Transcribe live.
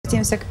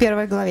переместимся к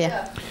 1 главе.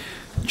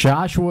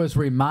 Joshua is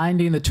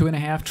reminding the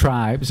 2.5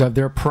 tribes of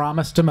their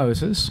promise to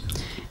Moses.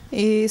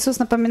 И Иисус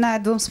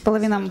напоминает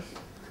 2,5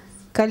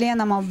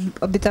 коленам об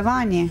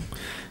обетовании,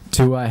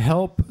 To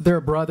help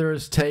their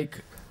brothers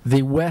take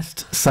the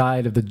west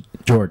side of the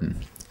Jordan.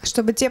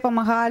 чтобы те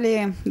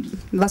помогали,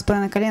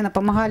 2,5 колена,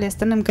 помогали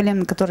остальным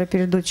коленам, которые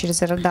перейдут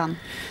через Иордан.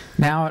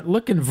 Now,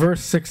 look in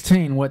verse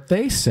 16, what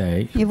they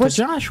say И to вот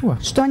Joshua.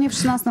 что они в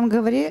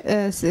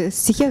 16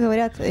 стихе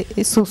говорят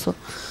Иисусу.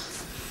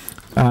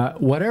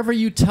 Whatever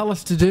you tell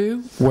us to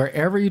do,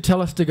 wherever you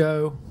tell us to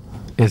go,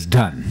 is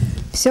done.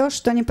 Все,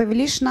 что не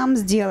повелишь нам,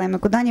 сделаем, и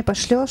куда не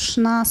пошлешь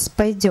нас,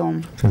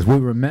 пойдем. Says we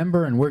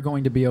remember and we're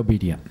going to be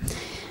obedient.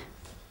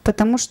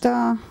 Потому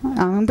что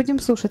мы будем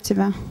слушать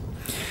тебя.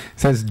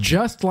 Says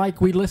just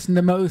like we listened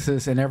to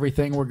Moses and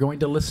everything, we're going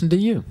to listen to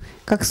you.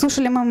 Как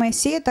слушали мы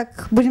Моисея,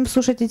 так будем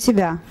слушать и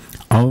тебя.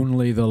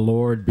 Only the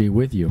Lord be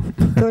with you.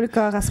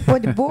 Только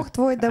Господь Бог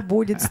твой да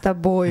будет с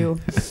тобою.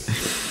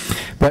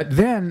 But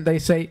then they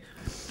say,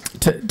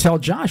 tell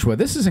Joshua,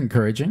 this is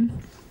encouraging.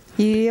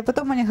 И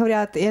потом они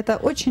говорят, и это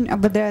очень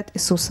ободряет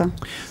Иисуса.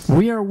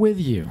 We are with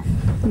you.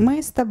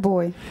 Мы с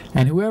тобой.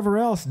 And whoever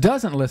else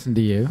doesn't listen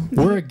to you,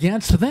 we're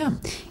against them.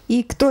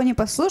 И кто не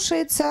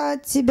послушается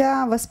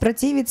тебя,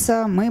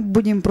 воспротивится, мы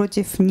будем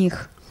против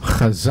них.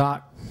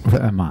 Chazak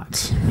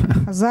ve'amatz.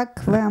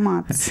 Хазак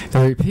ве'амац.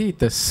 They repeat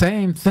the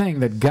same thing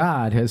that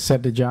God has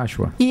said to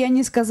Joshua. И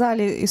они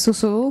сказали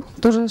Иисусу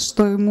то же,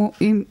 что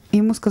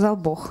ему сказал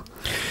Бог.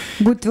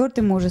 Будь тверд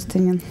и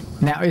мужественен.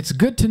 Now it's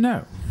good to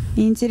know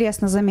И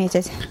интересно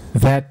заметить,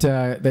 that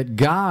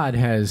God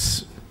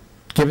has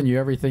given you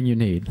everything you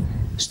need.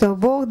 что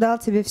Бог дал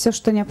тебе все,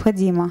 что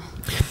необходимо.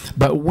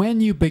 But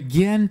when you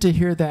begin to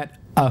hear that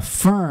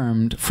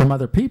affirmed from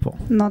other people,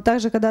 Но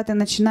также, когда ты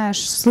начинаешь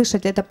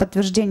слышать это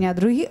подтверждение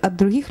от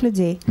других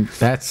людей,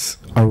 that's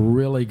a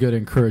really good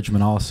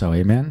encouragement also.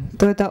 Amen.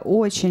 то это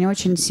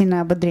очень-очень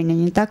сильное ободрение,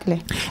 не так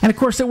ли? And of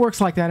course it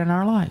works like that in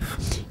our life.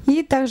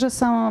 И так же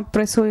самое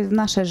происходит в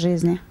нашей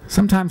жизни.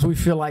 Sometimes we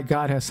feel like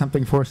God has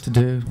something for us to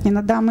do.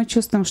 Иногда мы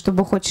чувствуем, что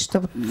Бог хочет,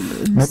 чтобы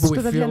Maybe we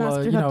что-то для feel нас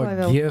a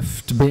приготовил.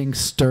 gift being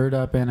stirred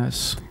up in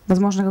us.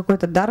 Возможно,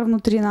 какой-то дар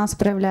внутри нас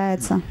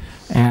проявляется.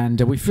 And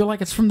we feel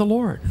like it's from the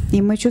Lord.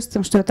 И мы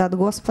чувствуем, что это от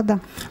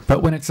Господа.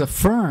 But when it's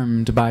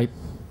affirmed by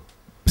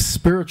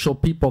spiritual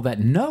people that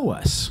know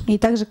us, И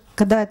также,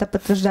 когда это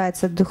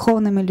подтверждается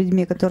духовными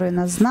людьми, которые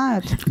нас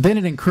знают, then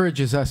it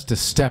encourages us to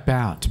step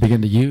out, to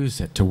begin to use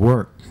it, to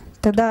work.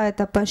 тогда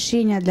это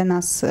поощрение для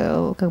нас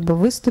как бы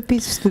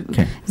выступить,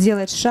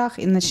 сделать шаг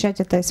и начать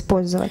это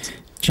использовать.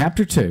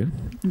 Chapter 2,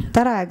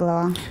 2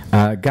 глава.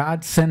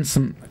 God sends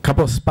a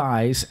couple of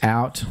spies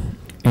out,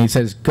 and he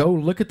says, go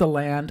look at the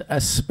land,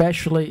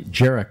 especially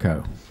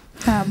Jericho.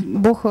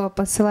 Бог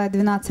посылает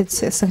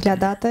 12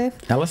 соглядатаев.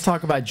 Now let's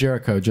talk about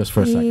Jericho just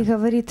for a И second.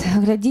 говорит,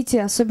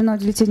 глядите, особенно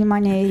уделите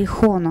внимание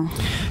Иерихону.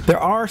 There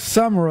are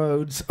some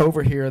roads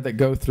over here that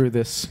go through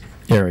this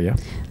area.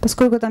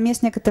 Поскольку там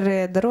есть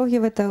некоторые дороги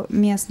в этой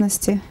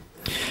местности.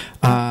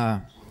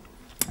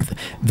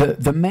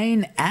 The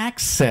main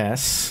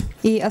access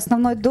И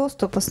основной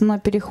доступ, основной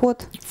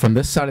переход from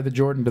this side of the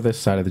Jordan to this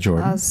side of the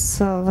Jordan с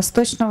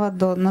восточного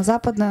на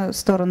западную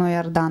сторону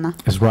Иордана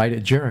is right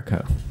at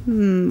Jericho.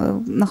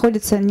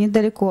 находится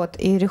недалеко от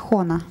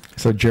Иерихона.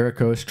 So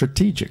Jericho is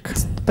strategic.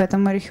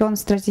 Поэтому Иерихон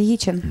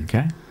стратегичен.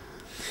 Okay.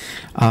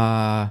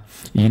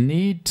 You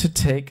need to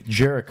take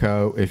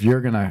Jericho if you're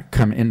going to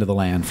come into the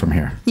land from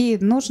here. И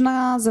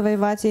нужно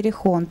завоевать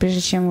Иерихон, прежде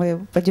чем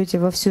вы пойдете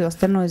во всю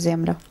остальную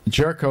землю.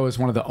 Jericho is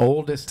one of the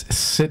oldest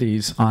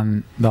cities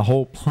on the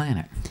whole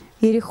planet.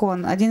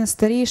 Иерихон — один из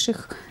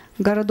старейших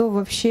городов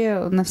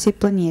вообще на всей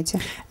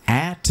планете.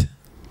 At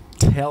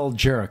Tell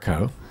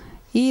Jericho.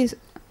 И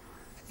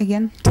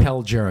again.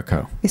 Tell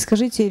Jericho. И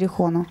скажите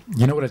Иерихону.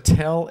 You know what a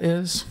tell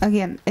is?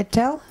 Again, a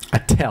tell? A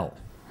tell.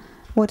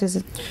 What is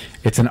it?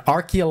 It's an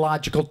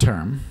archaeological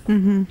term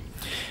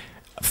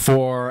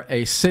for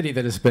a city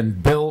that has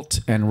been built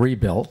and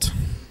rebuilt.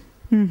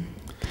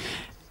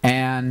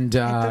 And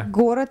это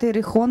город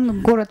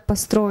Иерихон, город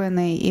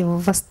построенный и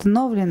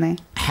восстановленный,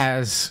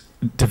 has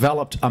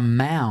developed a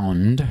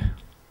mound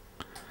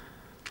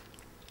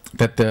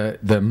that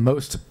the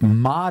most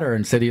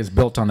modern city is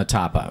built on the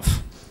top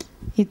of.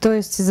 И то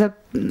есть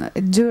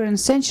during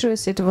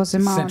centuries it was a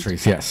mound.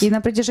 Centuries, yes. И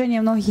на протяжении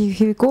многих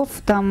веков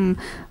там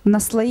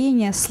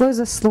наслоение, слой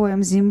за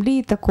слоем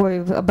земли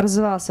такой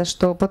образовался,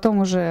 что потом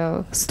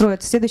уже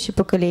строят следующее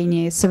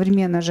поколение, и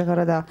современные же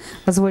города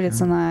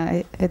возводятся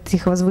на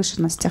этих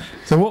возвышенностях.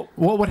 So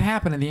what would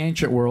happen in the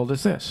ancient world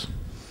is this.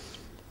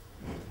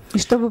 И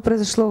что бы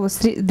произошло с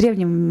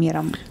древним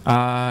миром?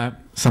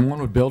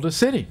 Someone would build a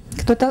city.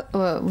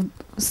 Кто-то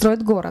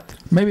строит город.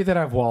 Maybe they'd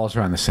have walls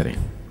around the city.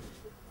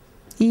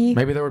 И,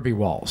 Maybe there would be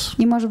walls.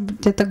 и может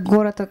быть это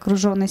город,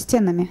 окруженный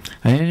стенами.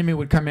 An enemy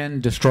would come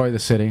in, destroy the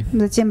city.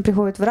 Затем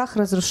приходит враг,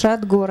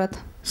 разрушает город.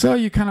 So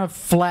you kind of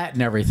flatten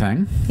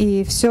everything.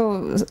 И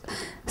все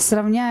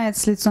сравняет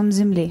с лицом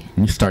земли.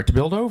 And you start to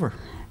build over.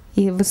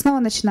 И вы снова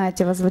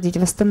начинаете возводить,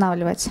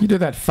 восстанавливать. You do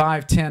that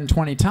 5, 10,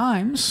 20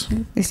 times,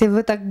 Если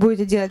вы так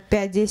будете делать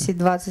 5, 10,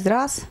 20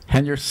 раз,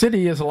 and your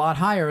city is a lot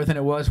higher than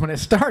it was when it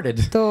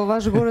started. то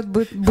ваш город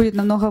будет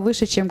намного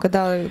выше, чем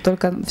когда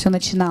только все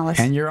начиналось.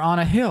 And you're on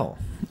a hill.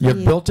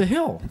 You've built a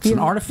hill. It's an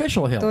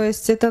artificial То hill.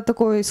 есть это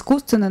такой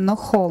искусственный, но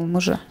холм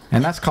уже.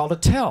 And that's called a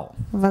tell.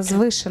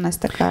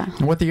 Возвышенность такая.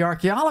 And what the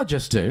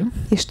archaeologists do,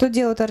 И что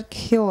делают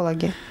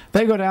археологи?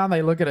 they go down,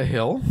 they look at a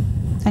hill,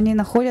 Они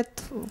находят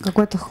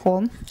какой-то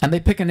холм and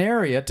they pick an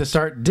area to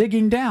start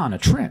digging down, a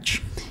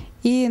trench.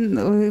 и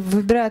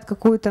выбирают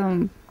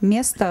какое-то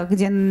место,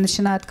 где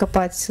начинают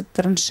копать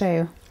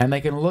траншею. And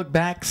they can look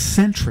back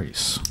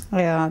centuries.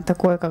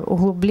 Такое как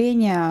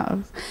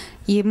углубление.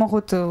 И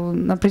могут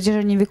на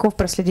протяжении веков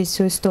проследить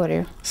всю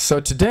историю.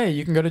 So today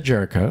you can go to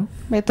Jericho.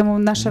 Поэтому в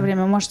наше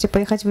время можете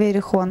поехать в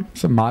Иерихон.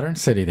 It's a modern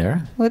city there.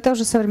 Это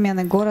уже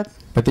современный город.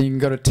 But then you can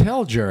go to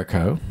Tel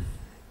Jericho,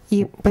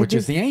 И which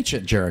is the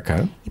ancient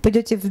Jericho.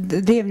 пойдете в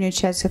древнюю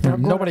часть этого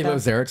Nobody города.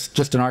 lives there. It's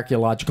just an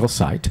archaeological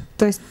site.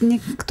 То есть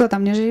никто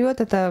там не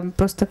живет, это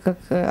просто как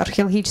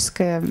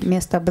археологическое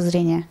место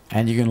обозрения.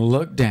 And you can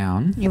look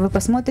down И вы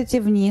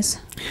посмотрите вниз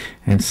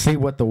and see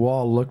what the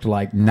wall looked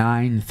like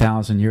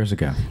 9,000 years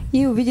ago.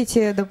 и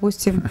увидите,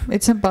 допустим,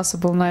 it's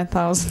impossible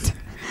 9000.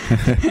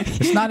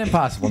 It's not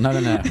impossible. No, no,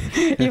 no.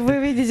 И вы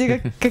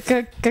видите,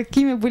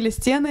 какими были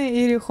стены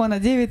Иерихона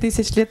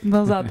 9000 лет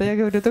назад. А я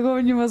говорю, такого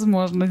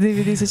невозможно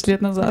 9000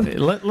 лет назад.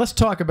 Let's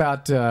talk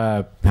about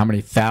how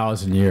many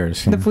thousand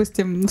years.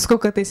 Допустим,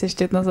 сколько тысяч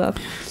лет назад.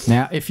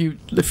 Now, if you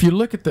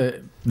look at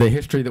the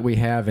history that we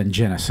have in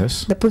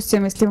Genesis,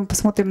 Допустим, если мы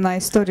посмотрим на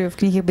историю в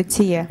книге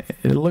Бытие,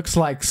 it looks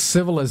like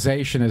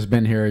civilization has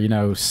been here,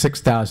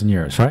 6,000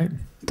 years, right?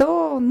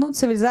 то,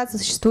 цивилизация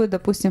существует,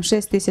 допустим,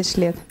 6000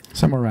 лет.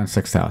 Somewhere around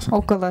 6,000.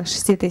 Около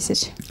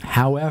 6000.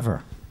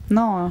 However,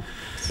 Но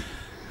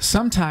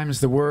sometimes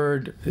the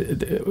word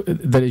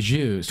that is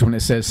used when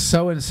it says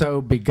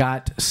so-and-so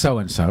begot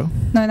so-and-so,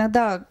 но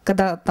иногда,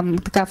 когда там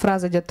такая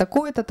фраза идет,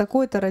 такой-то,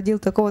 такой-то родил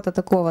такого-то,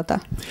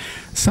 такого-то,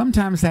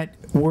 sometimes that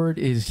word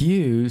is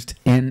used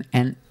in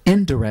an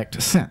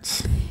indirect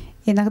sense.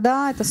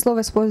 иногда это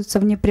слово используется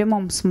в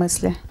непрямом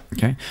смысле.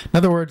 Okay? In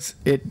other words,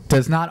 it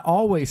does not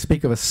always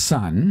speak of a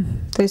son.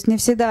 То есть не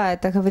всегда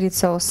это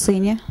говорится о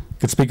сыне.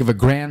 It could speak of a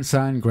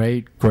grandson,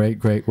 great,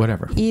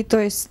 whatever. И то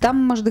есть там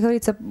может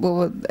говориться,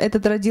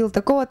 этот родил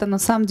такого-то, на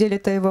самом деле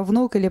это его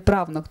внук или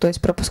правнук, то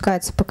есть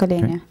пропускается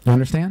поколение. Okay. You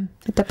understand?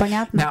 Это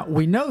понятно? Now,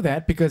 we know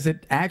that because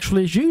it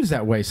actually is used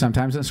that way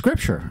sometimes in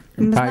Scripture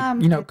Мы by,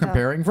 знаем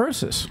comparing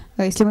verses.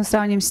 Если мы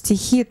сравним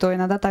стихи, то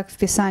иногда так в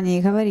Писании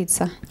и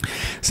говорится.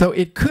 So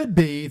it could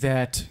be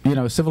that,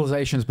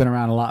 civilization has been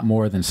around a lot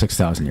more than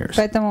 6,000 years.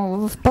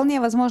 Поэтому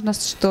вполне возможно,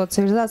 что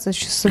цивилизация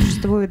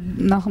существует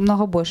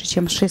намного больше,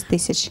 чем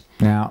 6000.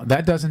 Now,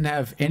 that doesn't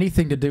have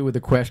anything to do with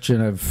the question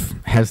of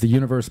has the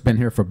universe been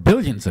here for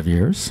billions of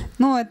years?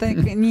 Но это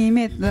не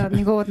имеет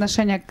никакого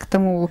отношения к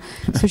тому,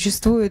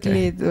 существует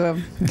ли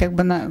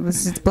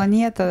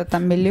планета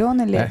там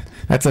миллионы лет.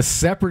 That's a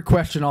separate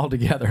question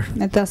altogether.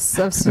 Это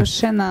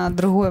совершенно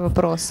другой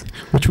вопрос.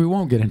 Which we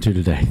won't get into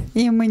today.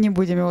 И мы не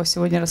будем его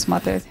сегодня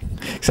рассматривать.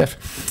 Except,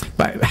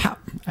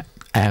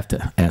 I have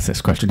to ask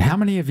this question. How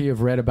many of you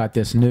have read about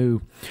this new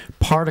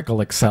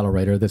particle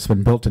accelerator that's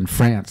been built in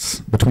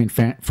France, between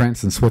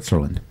France and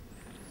Switzerland?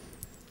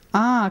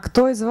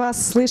 Кто из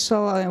вас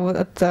слышал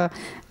от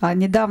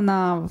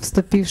недавно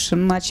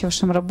вступившим,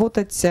 начавшим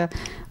работать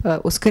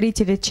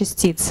ускорителе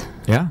частиц?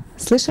 Yeah?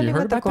 Слышали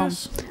вы о таком?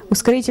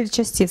 Ускоритель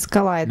частиц,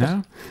 коллайдер.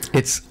 No?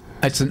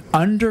 It's an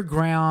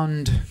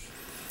underground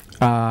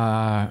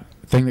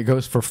thing that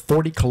goes for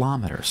 40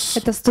 kilometers.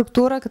 Это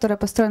структура, которая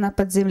построена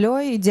под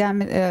землей,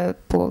 диаметр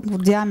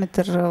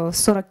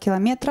 40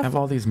 километров. Have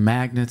all these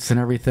magnets and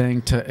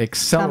everything to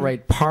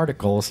accelerate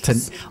particles to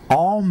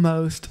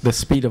almost the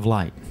speed of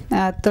light.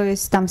 То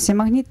есть там все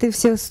магниты,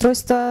 все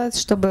устройства,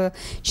 чтобы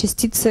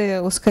частицы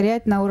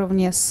ускорять на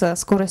уровне с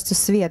скоростью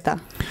света.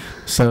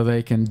 So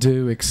they can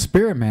do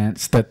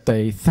experiments that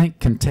they think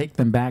can take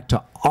them back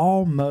to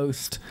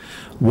almost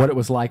what it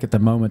was like at the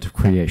moment of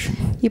creation.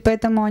 И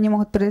поэтому они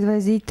могут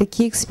производить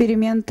такие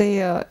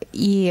эксперименты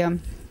и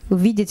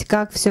увидеть,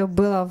 как все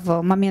было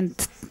в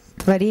момент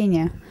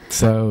творения.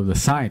 So the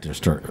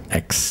scientists are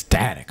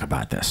ecstatic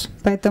about this.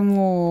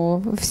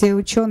 Поэтому все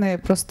ученые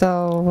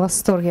просто в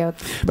восторге.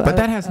 But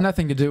that has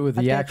nothing to do with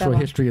the actual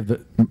history of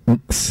the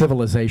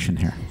civilization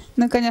here.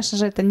 Ну, конечно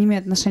же, это не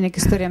имеет отношения к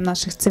историям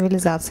наших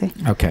цивилизаций.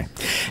 Okay.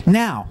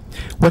 Now,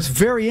 what's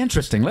very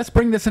interesting, let's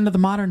bring this into the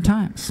modern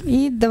times.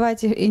 И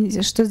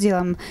давайте что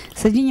сделаем?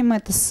 Соединим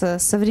это с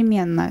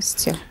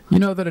современностью. You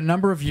know that a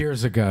number of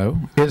years ago,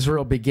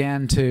 Israel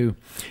began to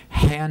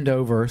hand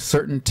over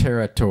certain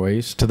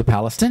territories to the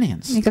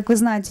Palestinians. И как вы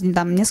знаете,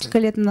 там несколько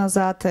лет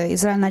назад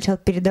Израиль начал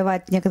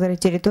передавать некоторые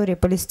территории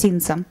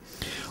палестинцам.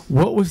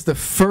 What was the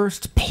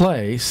first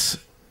place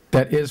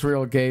that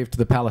Israel gave to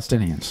the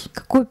Palestinians?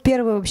 Какую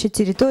первую вообще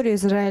территорию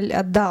Израиль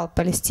отдал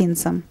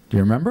палестинцам? Do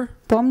you remember?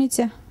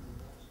 Помните?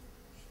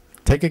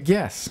 Take a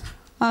guess.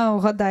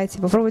 Угадайте,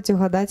 попробуйте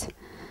угадать.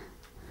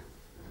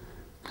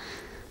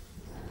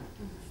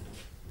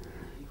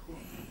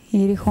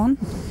 Иерихон.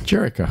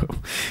 Jericho.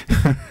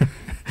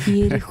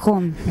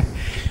 Иерихон.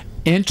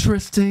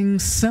 Interesting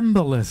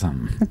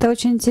symbolism. Это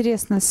очень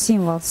интересный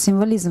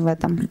символизм в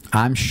этом.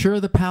 I'm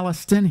sure the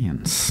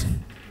Palestinians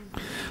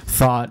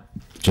thought,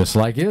 just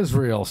like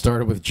Israel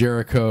started with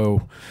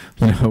Jericho,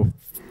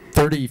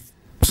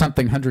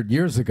 30-something hundred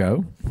years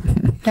ago.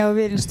 Я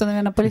уверен, что,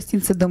 наверное,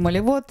 палестинцы думали,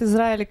 вот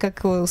Израиль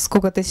как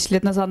сколько тысяч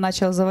лет назад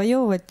начал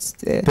завоевывать.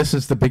 This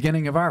is the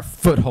beginning of our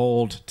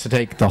foothold to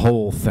take the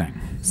whole thing.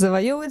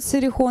 Завоевывать с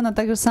Иерихона,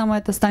 так же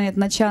самое это станет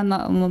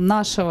началом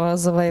нашего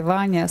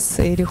завоевания с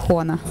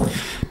Иерихона.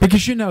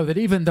 Because you know that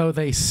even though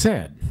they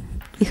said,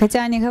 И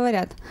хотя они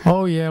говорят,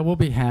 oh yeah, we'll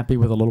be happy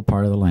with a little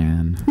part of the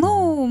land.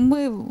 ну,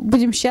 мы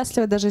будем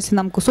счастливы, даже если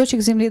нам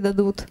кусочек земли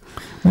дадут.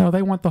 No,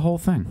 they want the whole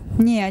thing.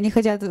 Не, они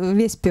хотят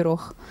весь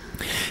пирог.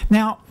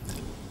 Now,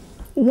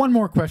 one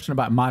more question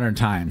about modern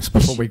times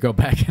before we go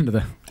back into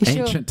the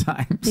ancient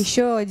times.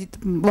 Еще один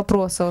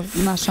вопрос о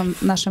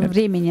нашем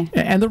времени.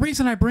 And the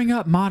reason I bring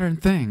up modern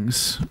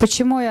things,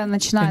 Почему я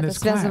начинаю in это this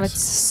связывать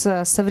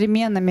class. с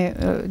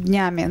современными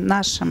днями,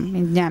 нашими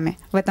днями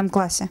в этом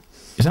классе?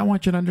 is I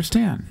want you to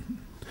understand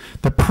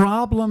the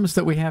problems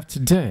that we have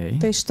today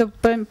То есть,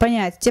 чтобы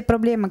понять, те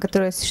проблемы,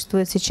 которые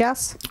существуют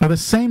сейчас, are the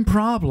same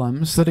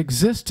problems that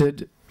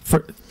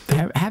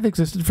have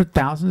existed for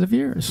thousands of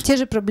years. те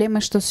же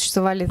проблемы, что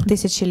существовали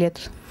тысячи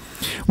лет.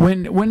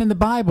 When in the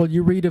Bible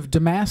you read of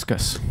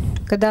Damascus,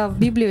 Когда в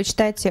Библии вы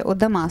читаете о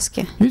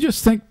Дамаске, you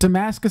just think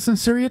Damascus in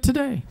Syria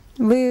today.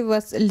 вы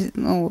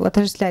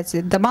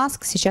отождествляете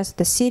Дамаск, сейчас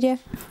это Сирия.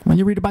 When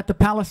you read about the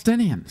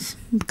Palestinians,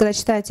 Когда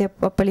читаете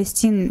о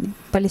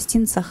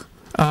палестинцах,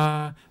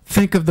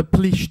 think of the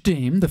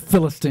Plishtim, the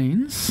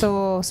Philistines,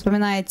 то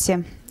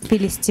вспоминаете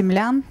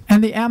филистимлян,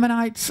 and the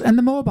Ammonites and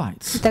the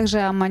Moabites. и также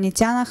о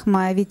аммонитянах,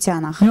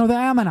 моавитянах. You know the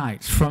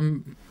Ammonites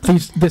from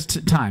this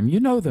time. You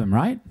know them,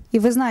 right? И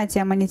вы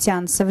знаете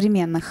аммонитян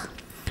современных.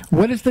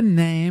 What is the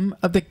name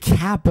of the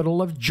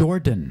capital of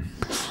Jordan?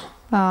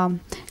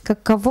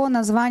 Каково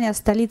название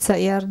столицы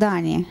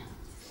Иордании?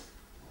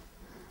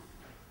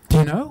 Do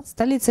you know?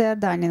 Столица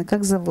Иордании,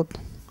 как зовут?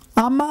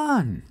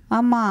 Amman.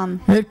 Амман.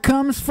 It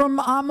comes from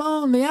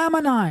Ammon, the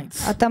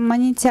Ammonites. От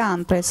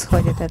аммонитян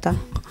происходит это.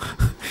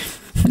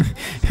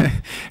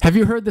 Have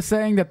you heard the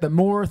saying that the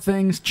more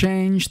things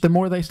change, the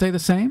more they stay the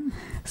same?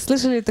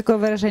 Слышали такое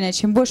выражение?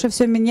 Чем больше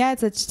все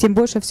меняется, тем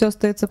больше все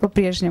остается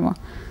по-прежнему.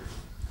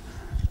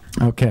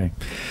 Okay.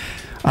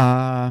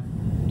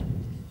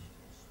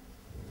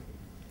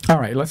 All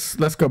right,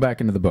 let's go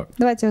back into the book.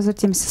 Давайте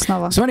возвратимся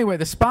снова So anyway,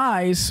 the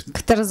spies к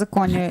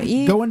Второзаконию.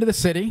 И go into the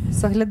city,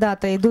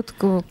 соглядатые идут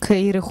к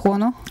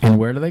Иерихону. and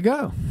where do they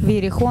go? В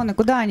Иерихон. И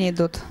куда они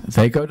идут?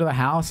 They go to the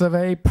house of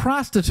a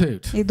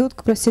prostitute. Идут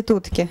к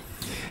проститутке.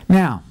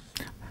 Now,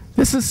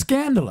 this is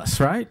scandalous,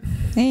 right?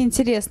 И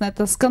интересно,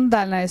 это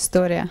скандальная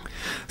история.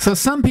 So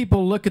some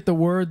people look at the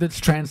word that's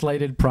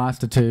translated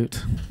prostitute,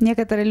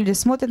 Некоторые люди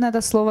смотрят на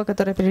это слово,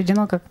 которое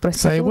переведено как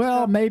say,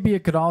 well, проститутка. maybe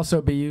it could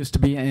also be used to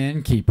be an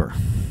innkeeper.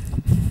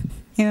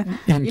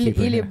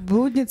 Или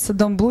блудница,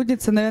 дом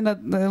блудницы,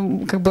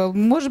 наверное, как бы,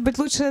 может быть,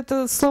 лучше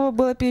это слово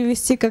было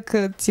перевести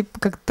как типа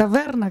как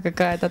таверна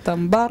какая-то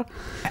там, бар.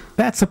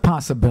 That's a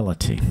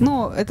possibility,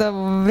 Ну, это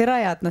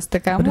вероятность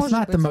такая, but it's может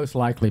not the быть. most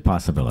likely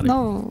possibility.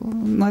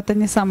 Но это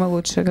не самый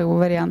лучший как бы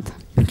вариант.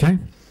 Okay?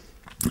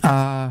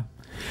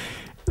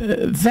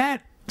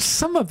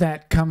 Some of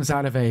that comes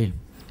out of a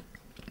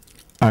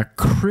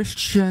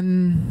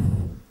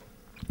Christian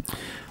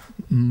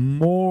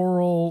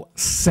moral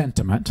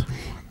sentiment.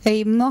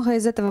 И много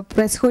из этого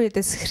происходит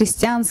из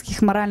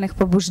христианских моральных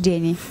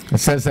побуждений. It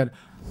says that,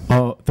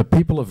 oh, the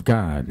people of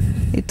God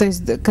И, то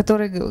есть,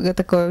 которое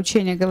такое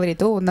учение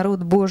говорит, о,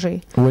 народ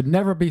Божий would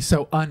never be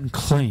so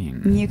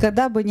unclean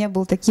никогда бы не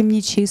был таким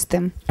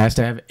нечистым, as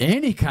to have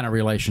any kind of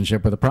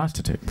relationship with a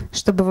prostitute.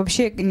 чтобы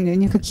вообще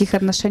никаких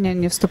отношений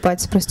не вступать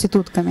с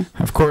проститутками.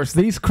 Of course,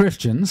 these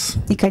Christians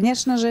И,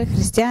 конечно же,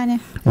 христиане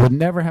would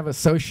never have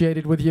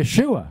associated with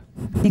Yeshua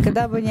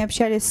никогда бы не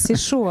общались с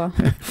Иешуа,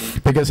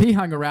 because he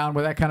hung around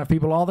with that kind of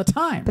people all the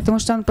time. потому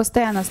что он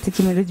постоянно с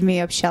такими людьми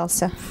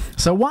общался.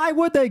 So why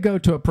would they go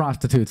to a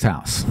prostitute's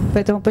house?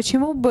 Поэтому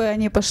почему бы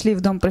они пошли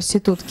в дом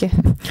проститутки?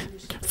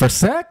 For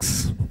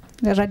sex?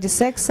 Ради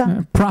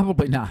секса?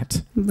 Probably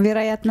not.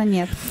 Вероятно,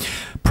 нет.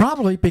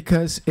 Probably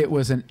because it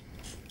was an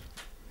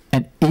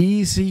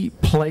easy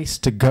place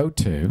to go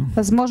to.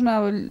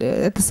 Возможно,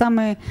 это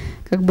самое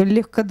как бы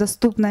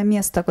легкодоступное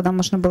место, куда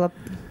можно было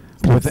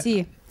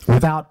прийти.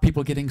 Without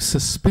people getting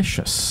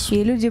suspicious.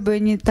 И люди бы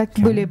не так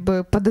были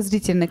бы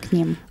подозрительны к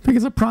ним.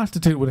 Because a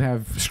prostitute would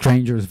have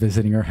strangers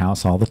visiting her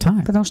house all the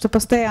time. Потому что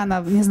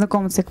постоянно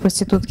незнакомцы к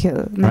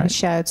проститутке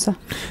навещаются.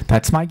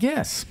 That's my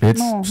guess.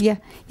 Ну,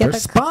 They're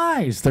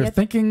spies. They're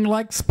thinking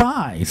like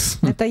spies.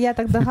 Это я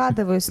так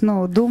догадываюсь,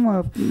 но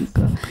думаю,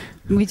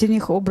 ведь у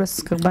них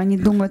образ, как бы они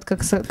думают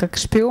как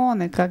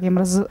шпионы, как им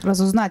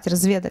разузнать,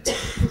 разведать.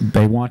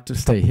 They want to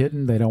stay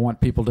hidden. They don't want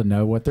people to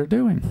know what they're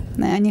doing.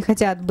 Они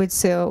хотят быть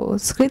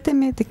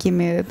скрытыми,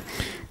 такими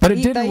But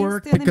it didn't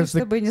work таинственными, because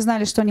чтобы не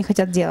знали, что они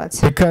хотят делать.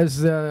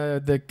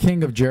 the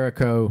king of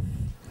Jericho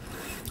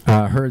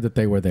heard that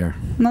they were there.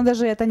 Но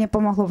даже это не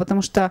помогло,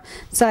 потому что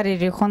царь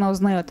Иерихона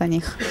узнает о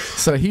них.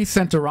 So he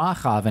sent to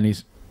Rachav and he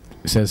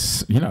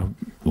says,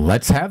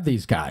 let's have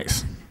these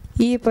guys.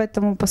 И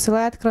поэтому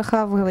посылает к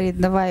Рахаву, говорит,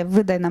 давай,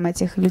 выдай нам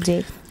этих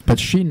людей. But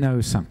she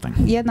knows something.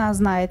 И она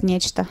знает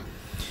нечто.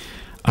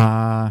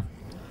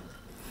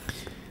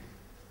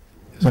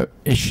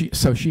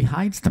 So she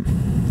hides them.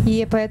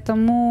 И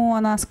поэтому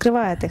она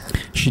скрывает их.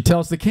 She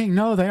tells the king,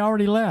 no, they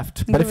already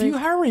left. But if you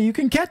hurry, you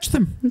can catch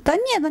them. Да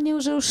нет, они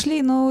уже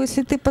ушли, но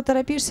если ты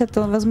поторопишься,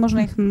 то, возможно,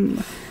 их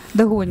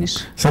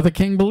догонишь. So the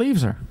king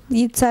believes her.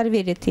 И царь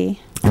верит ей.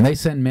 And they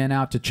send men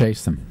out to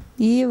chase them.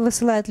 И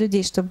высылает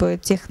людей, чтобы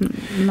тех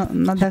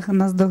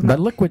наздогнать. But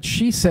look what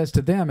she says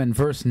to them in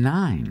verse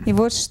 9. И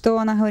вот что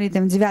она говорит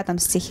им в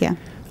 9 стихе.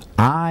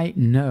 I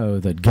know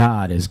that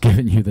God has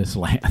given you this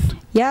land.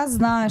 Я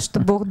знаю, что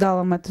Бог дал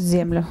вам эту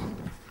землю.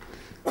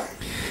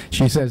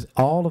 She says,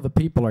 all of the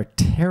people are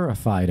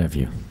terrified of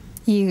you.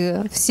 И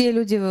все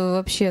люди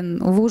вообще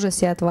в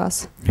ужасе от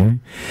вас. Okay?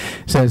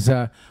 Says,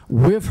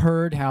 we've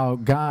heard how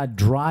God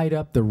dried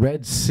up the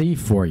Red Sea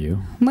for you.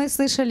 Мы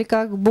слышали,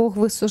 как Бог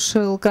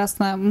высушил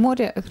Красное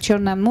море,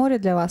 Черное море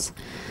для вас.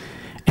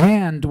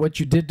 And what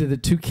you did to the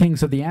two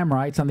kings of the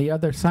Amorites on the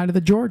other side of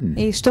the Jordan.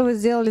 И что вы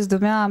сделали с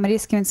двумя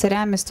аморейскими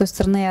царями с той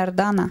стороны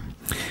Иордана?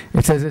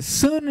 It says,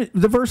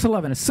 the verse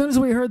 11, as soon as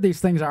we heard these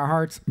things, our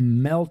hearts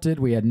melted,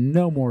 we had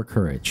no more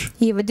courage.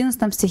 И в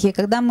 11 стихе,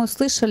 когда мы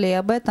услышали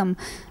об этом,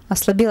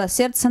 ослабило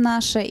сердце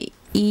наше,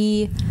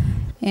 и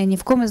ни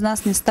в ком из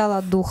нас не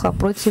стало духа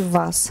против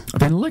вас.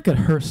 Then look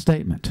at her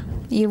statement.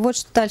 И вот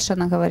что дальше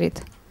она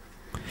говорит.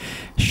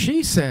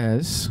 She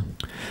says,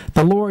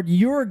 the Lord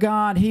your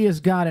God, He is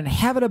God in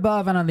heaven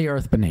above and on the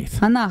earth beneath.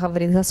 Она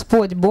говорит,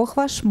 Господь Бог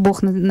ваш,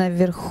 Бог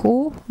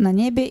наверху, на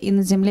небе и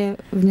на земле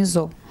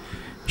внизу.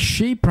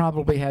 She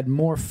probably had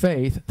more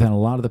faith than a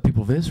lot of the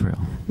people of Israel.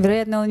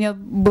 Вероятно, у нее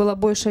было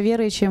больше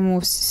веры, чем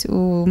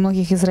у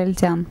многих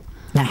израильтян.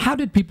 Now, how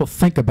did people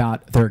think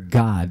about their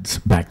gods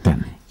back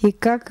then? И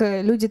как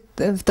люди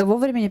в того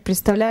времени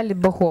представляли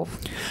богов?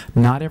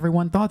 Not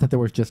everyone thought that there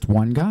was just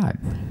one God.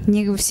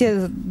 Не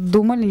все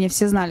думали, не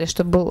все знали,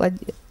 что был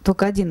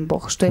только один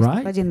Бог, что есть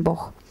только один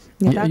Бог.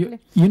 Не так ли?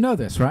 You know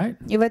this, right?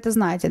 И вы это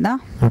знаете, да?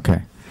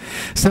 Okay.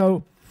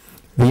 So,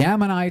 the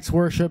Ammonites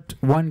worshipped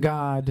one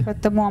God.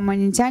 Поэтому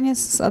аммонитяне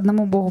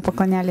одному Богу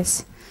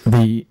поклонялись.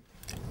 The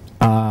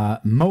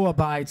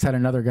Moabites had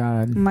another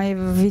God.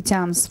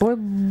 Моавитян свой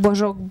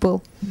божок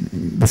был.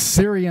 The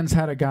Syrians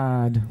had a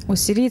God. У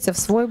сирийцев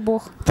свой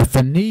бог. The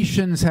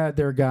Phoenicians had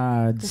their У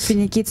gods.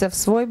 финикийцев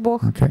свой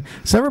бог. Okay.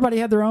 So everybody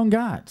had their own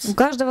gods. У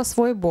каждого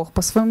свой бог,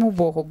 по своему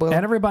богу был.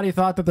 And everybody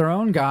thought that their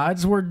own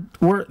gods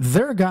were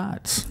their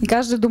gods. И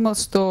каждый думал,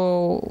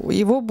 что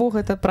его бог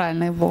это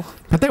правильный бог.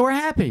 But they were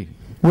happy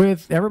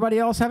with everybody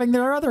else having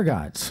their other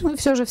gods. Ну и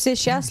все же все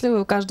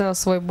счастливы, у каждого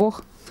свой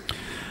бог.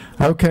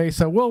 Okay,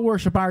 so we'll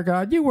worship our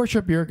God, you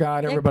worship your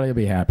God, everybody will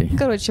be happy.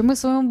 Короче, мы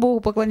своему Богу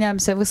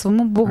поклоняемся, вы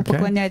своему Богу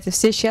поклоняетесь,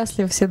 все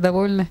счастливы, все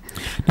довольны.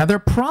 Now there are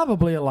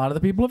probably a lot of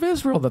the people of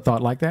Israel that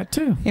thought like that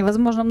too. И,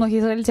 возможно, многие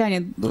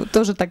израильтяне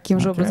тоже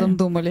таким же образом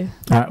думали.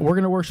 We're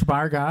going to worship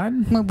our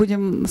God. Мы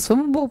будем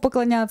своему Богу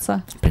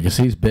поклоняться. Because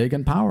He's big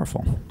and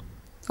powerful.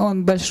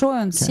 Он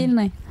большой, он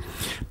сильный.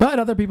 But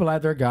other people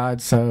have their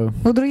gods, so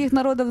У других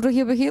народов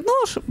другие боги,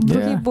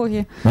 другие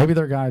боги. Maybe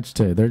they're gods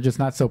too. They're just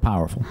not so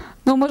powerful.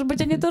 Ну, может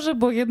быть, они тоже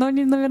боги, но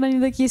они, наверное,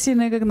 не такие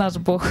сильные, как наш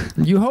Бог.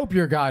 You hope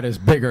your God is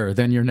bigger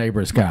than your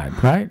neighbor's God,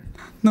 right?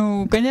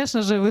 Ну,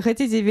 конечно же, вы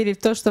хотите верить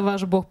в то, что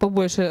ваш Бог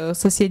побольше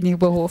соседних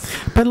богов.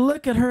 But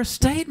look at her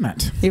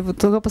statement. И вот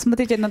только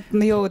посмотрите на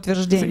ее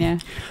утверждение.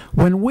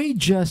 When we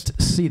just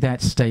see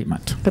that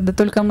statement, Когда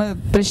только мы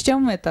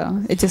прочтем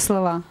эти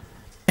слова,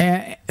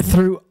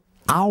 through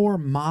our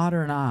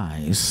modern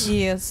eyes,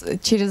 и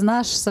через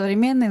наш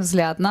современный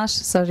взгляд,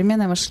 наше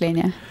современное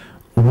мышление,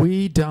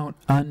 we don't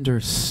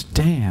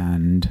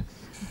understand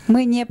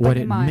мы не what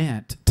it понимаем,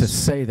 meant to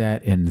say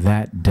that in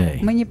that day.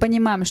 мы не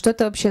понимаем, что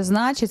это вообще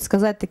значит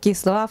сказать такие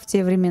слова в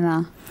те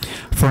времена.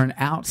 For an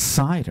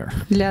outsider,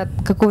 Для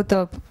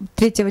какого-то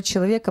третьего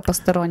человека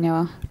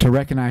постороннего, to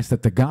recognize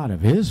that the God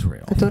of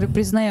Israel который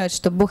признает,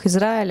 что Бог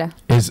Израиля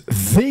is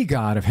the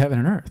God of heaven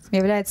and earth.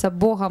 является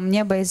Богом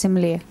неба и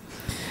земли.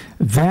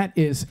 That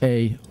is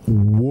a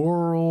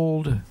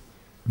world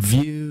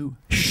view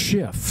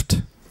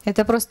shift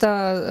Это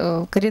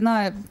просто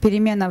коренная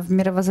перемена в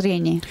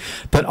мировоззрении,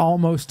 that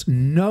almost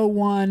no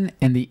one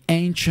in the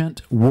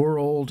ancient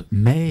world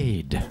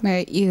made.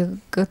 и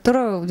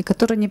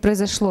которое не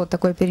произошло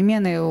такой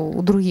перемены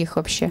у других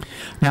вообще.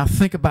 Now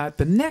think about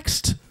the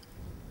next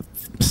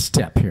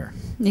step here.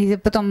 И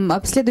потом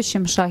об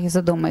следующем шаге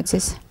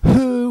задумайтесь.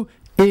 Who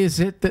is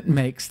it that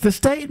makes the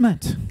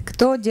statement?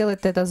 Кто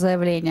делает это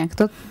заявление?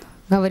 Кто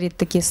говорит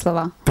такие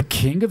слова? The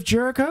king of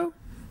Jericho?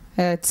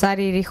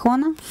 царь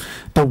Иерихона,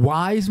 the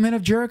wise men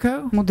of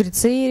Jericho,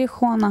 мудрецы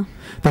Иерихона,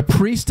 the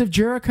priest of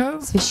Jericho?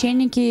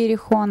 священники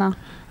Иерихона.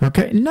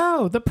 Okay,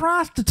 no, the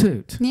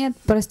prostitute. Нет,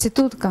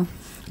 проститутка.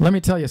 Let me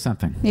tell you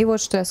something. И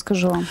вот что я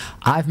скажу вам.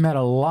 I've met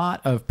a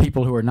lot of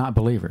people who are not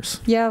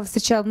believers Я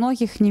встречал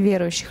многих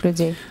неверующих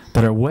людей,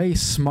 that are way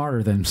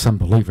smarter than some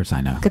believers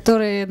I know.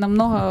 которые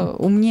намного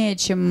умнее,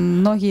 чем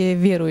многие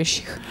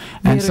верующих.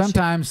 And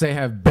sometimes they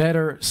have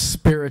better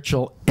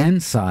spiritual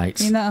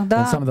insights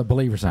than some of the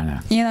believers I know.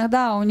 И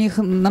иногда у них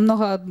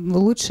намного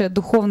лучшее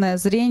духовное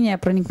зрение,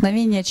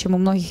 проникновение, чем у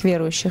многих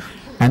верующих.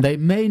 And they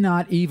may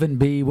not even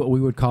be what we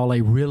would call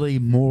a really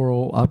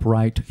moral,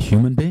 upright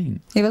human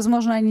being. И,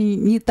 возможно, они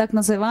не так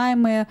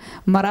называемые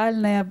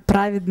моральные,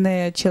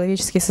 праведные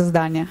человеческие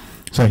создания.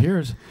 So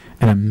here's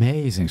an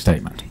amazing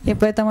statement. И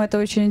поэтому это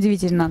очень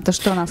удивительно, то,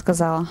 что она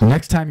сказала.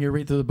 Next time you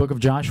read through the book of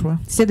Joshua,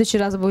 В следующий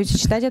раз будете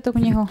читать эту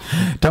книгу,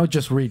 don't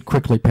just read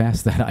quickly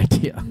past that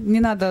idea. не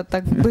надо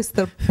так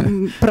быстро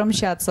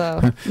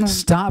промчаться.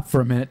 Stop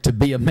for a minute to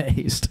be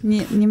amazed.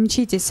 Не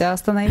мчитесь, а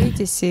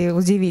остановитесь и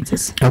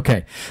удивитесь.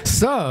 Okay,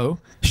 so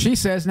she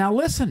says, now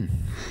listen.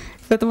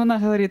 Поэтому она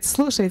говорит: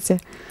 слушайте,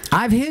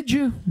 I've hid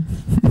you.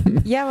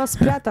 я вас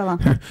спрятала,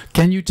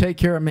 Can you take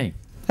care of me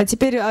а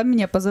теперь о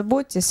мне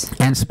позаботьтесь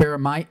and spare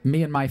me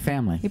and my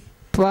family? и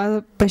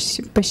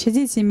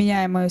пощадите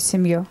меня и мою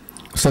семью.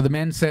 So the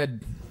men said,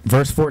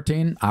 verse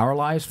 14, our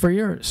lives for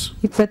yours.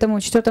 И поэтому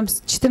в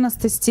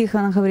 14 стих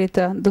она говорит: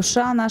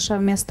 душа наша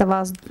вместо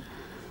вас.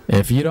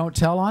 If you don't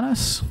tell on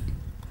us,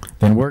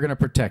 then we're going to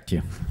protect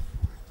you.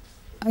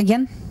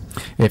 Again?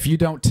 If you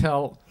don't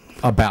tell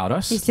about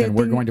us, Если then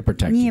we're going to ты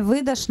protect не you.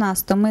 выдашь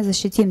нас, то мы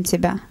защитим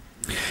тебя.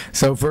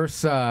 So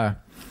verse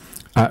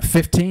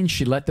 15,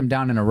 she let them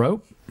down in a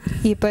rope.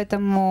 И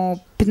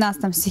поэтому в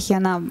 15 стихе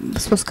она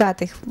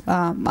спускает их,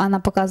 она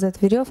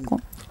показывает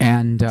веревку.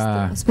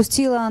 And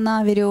Спустила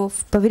она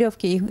по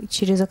веревке их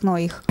через окно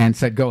их. and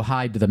said, go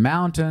hide to the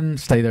mountain,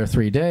 stay there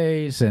 3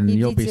 days, and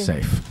you'll be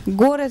safe.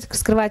 Город,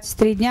 скрывайтесь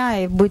 3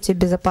 дня и будьте в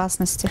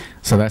безопасности.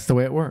 So that's the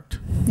way it worked.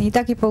 И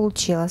так и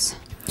получилось.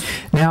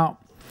 Now,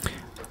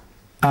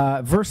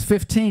 verse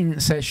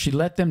 15 says she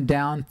let them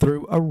down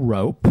through a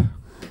rope.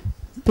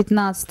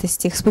 15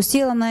 стих.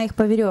 Спустила она их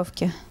по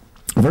веревке.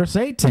 Verse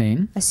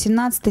 18 А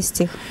 17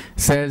 стих.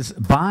 says,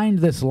 bind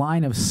this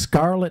line of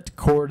scarlet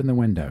cord in the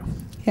window.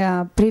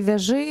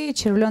 Привяжи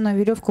червленую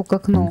веревку к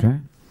окну. Okay.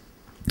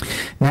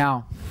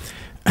 Now,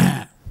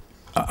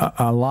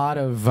 a lot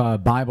of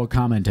Bible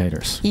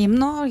commentators И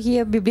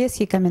многие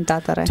библейские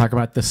комментаторы talk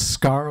about the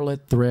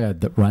scarlet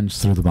thread that runs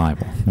through the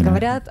Bible.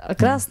 говорят о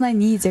красной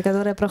нити,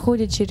 которая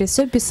проходит через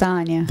все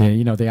Писание.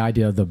 The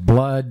idea of the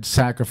blood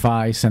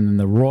sacrifice and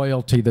the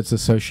royalty that's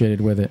associated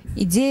with it.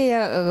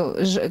 Идея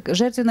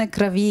жертвенной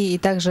крови и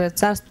также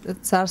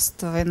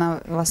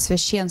царственного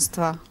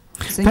священства.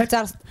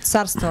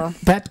 Царство.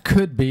 That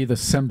could be the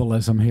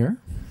symbolism here.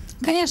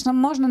 Конечно,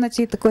 можно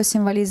найти такой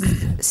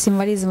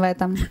символизм в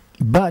этом.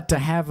 But to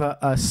have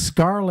a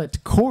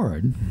scarlet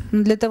cord,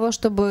 Но для того,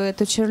 чтобы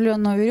эту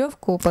червленую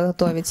веревку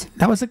подготовить,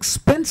 that was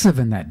expensive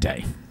in that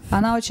day.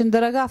 она очень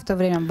дорога в то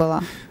время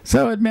была.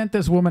 So it meant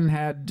this woman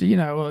had,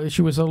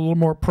 she was a little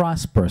more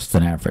prosperous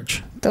than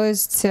average. То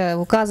есть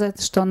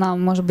указывает, что она,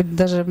 может быть,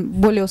 даже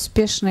более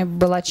успешной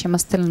была, чем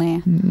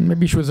остальные.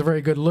 Maybe she was a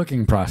very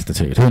good-looking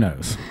prostitute. Who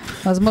knows?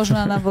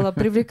 Возможно, она была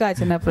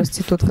привлекательная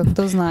проститутка,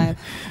 кто знает.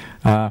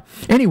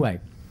 Anyway,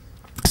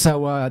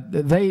 so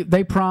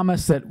they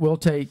promise that we'll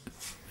take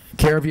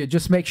care of you.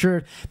 Just make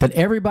sure that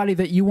everybody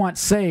that you want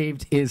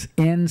saved is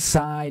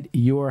inside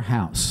your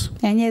house.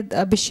 И они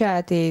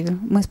обещают ей: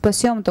 мы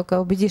спасем, только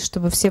убедись,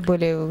 чтобы все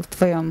были в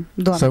твоем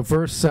доме. So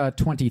verse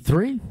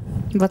 23.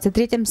 В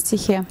 23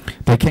 стихе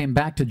They came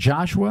back to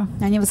Joshua.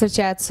 они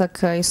возвращаются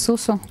к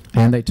Иисусу,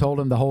 And they told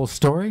him the whole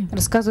story.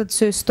 рассказывают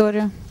всю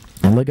историю.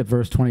 And look at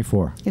verse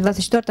 24. И в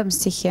 24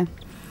 стихе: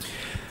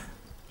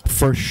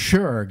 For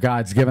sure,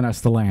 God's given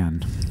us the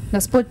land,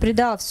 Господь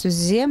предал всю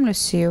землю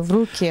сию в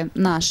руки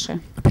наши,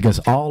 because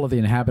all of the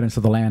inhabitants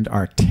of the land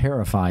are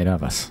terrified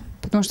of us.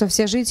 потому что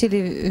все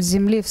жители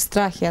земли в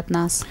страхе от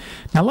нас.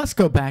 Now let's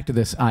go back to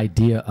this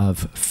idea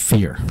of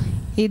fear.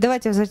 И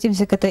давайте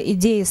возвратимся к этой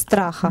идее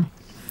страха.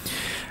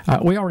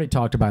 We already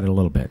talked about it a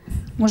little bit.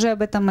 Уже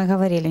об этом мы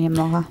говорили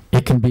немного.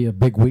 It can be a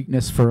big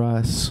weakness for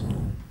us.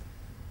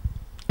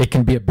 It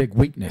can be a big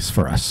weakness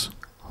for us.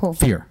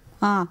 Fear.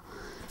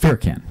 Fear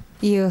can.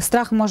 И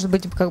страх может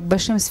быть как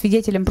большим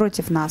свидетелем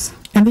против нас.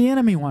 And the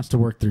enemy wants to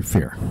work through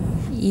fear.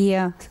 И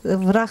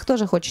враг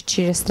тоже хочет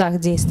через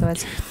страх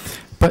действовать.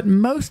 But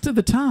most of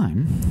the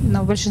time,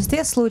 Но в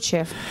большинстве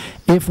случаев,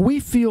 if we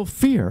feel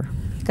fear,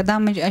 когда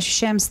мы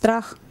ощущаем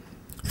страх,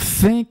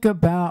 think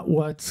about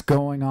what's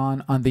going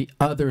on the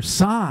other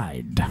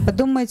side.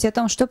 подумайте о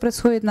том, что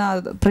происходит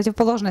на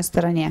противоположной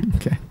стороне.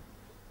 Okay.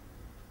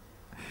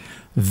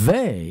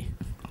 They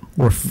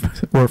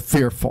were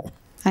fearful.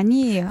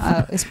 Они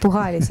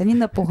испугались, они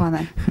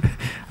напуганы.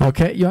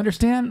 Okay, you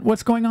understand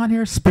what's going on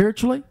here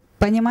spiritually?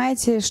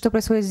 Понимаете, что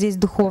происходит здесь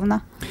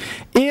духовно?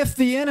 If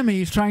the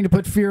enemy is trying to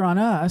put fear on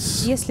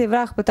us, Если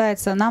враг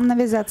пытается нам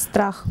навязать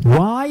страх,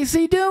 why is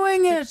he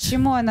doing it?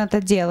 почему он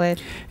это делает?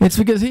 It's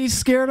because he's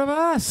scared of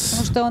Потому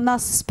us. что он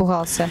нас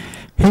испугался.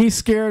 He's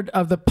scared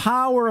of the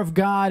power of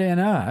God in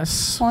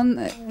us Он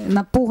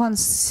напуган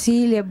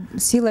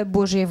силой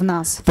Божьей в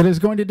нас, that is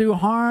going to do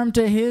harm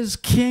to his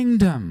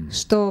kingdom.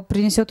 что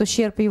принесет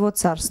ущерб Его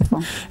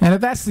царству. And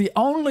if that's the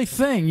only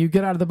thing you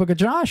get out of the book of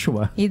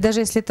Joshua, И даже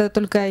если это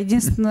только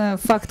единственный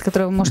факт,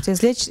 который вы можете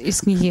извлечь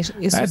из книги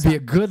that'd Иисуса, be a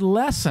good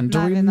lesson to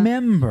Навина,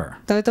 remember.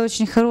 то это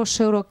очень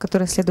хороший урок,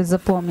 который следует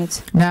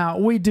запомнить. Now,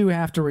 we do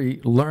have to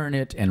relearn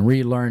it and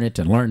relearn it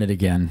and learn it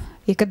again.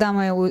 И когда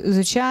мы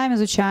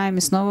изучаем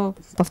и снова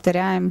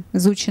повторяем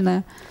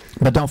изученное,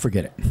 But don't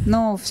forget it.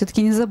 но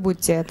все-таки не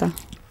забудьте это.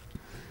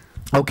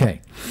 Okay.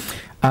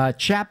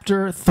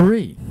 Chapter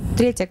 3.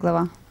 3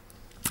 глава.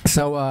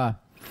 So,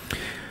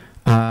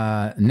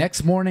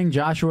 next morning,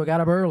 Joshua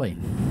got up early.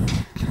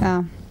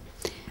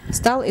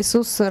 Встал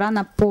Иисус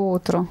рано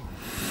поутру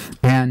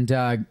And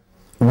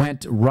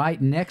went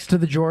right next to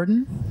the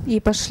Jordan. и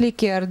пошли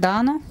к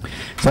Иордану.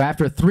 So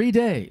after 3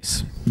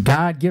 days,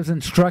 God gives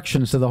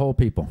instructions to the whole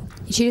people.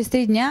 И через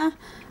 3 дня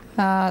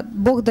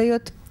Бог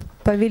дает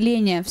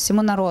повеление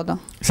всему народу.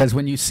 It says,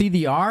 when you see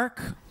the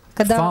ark,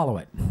 Когда follow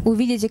it.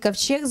 увидите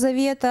ковчег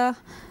завета,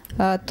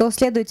 то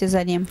следуйте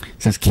за ним.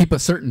 It says, keep a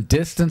certain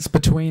distance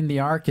between the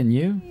ark and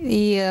you.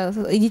 И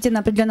идите на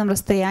определенном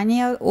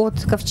расстоянии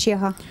от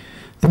ковчега.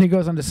 Then he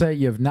goes on to say,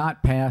 you have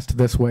not passed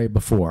this way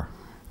before.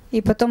 И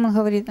потом он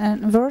говорит,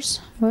 verse,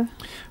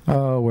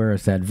 Oh, where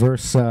is that?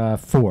 Verse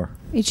 4.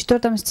 и в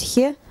 4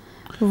 стихе,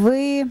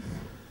 вы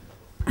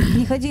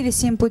не ходили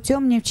сим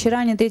путем ни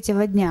вчера, ни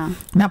 3 дня.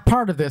 Now,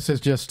 part of this is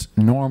just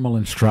normal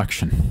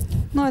instruction.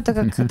 Ну, это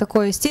как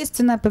такое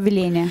естественное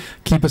повеление.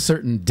 Keep a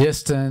certain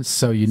distance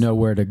so you know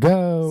where to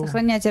go.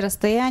 Сохраняйте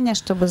расстояние,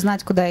 чтобы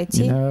знать, куда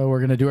идти. You know, we're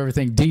going to do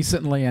everything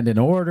decently and in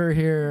order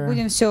here.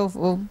 Будем все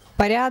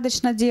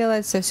порядочно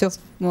делать, все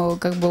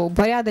как бы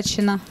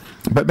упорядочено.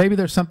 But maybe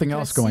there's something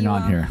else going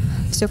on here.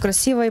 Все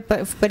красиво и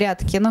в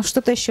порядке. Но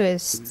что-то еще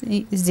есть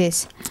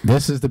здесь.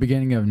 This is the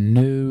beginning of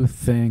new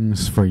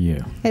things for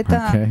you.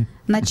 Это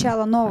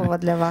начало нового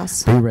для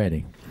вас. Be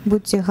ready.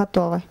 Будьте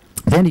готовы.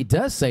 Then he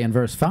does say in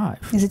verse 5,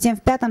 И затем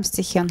в 5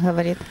 стихе он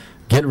говорит,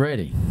 get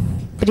ready,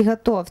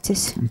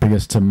 приготовьтесь,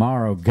 because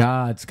tomorrow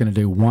God's going to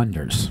do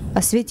wonders.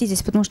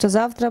 осветитесь, потому что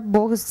завтра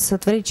Бог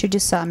сотворит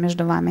чудеса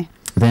между вами.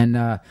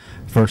 Then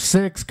verse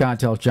 6, God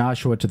tells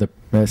Joshua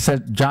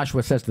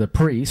Joshua says to the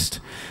priest,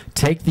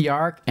 take the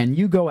ark and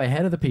you go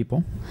ahead of the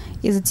people.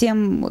 И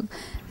затем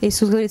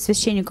Иисус говорит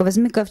священнику,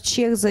 возьми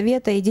ковчег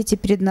завета и идите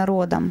перед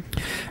народом.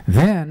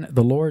 Then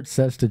the Lord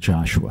says to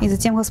Joshua, И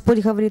затем Господь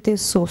говорит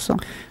Иисусу,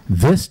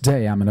 this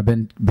day I'm going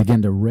to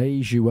begin to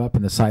raise you up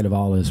in the sight of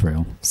all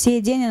Israel. в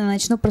сей день я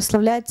начну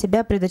прославлять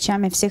тебя пред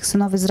очами всех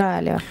сынов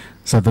Израиля,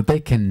 So that they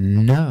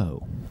can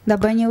know,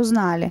 дабы они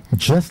узнали,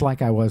 just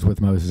like I was with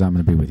Moses, I'm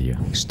going to be with you.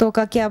 что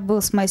как я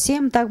был с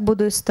Моисеем, так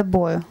буду и с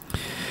тобою.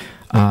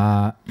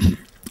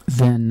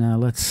 Then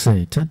let's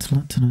see.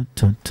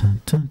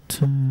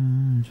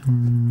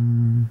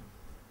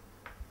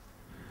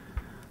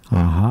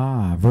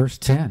 Verse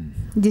 10.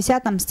 В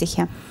 10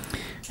 стихе.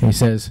 He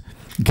says,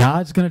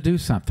 God's going to do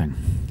something.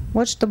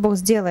 Вот что Бог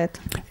сделает.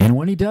 And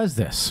when he does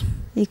this,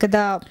 И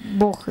когда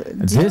Бог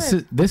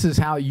делает, this is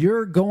how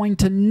you're going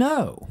to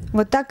know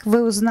вот так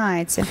вы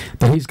узнаете.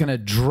 that he's going to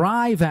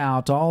drive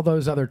out all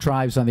those other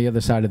tribes on the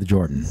other side of the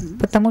Jordan.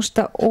 Потому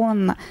что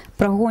Он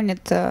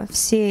прогонит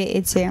все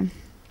эти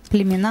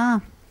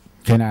племена,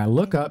 Can I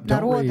look up?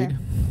 Don't народы. read.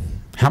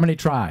 How many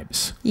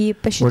tribes И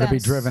were to be посчитаем,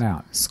 driven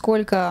out?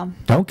 сколько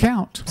Don't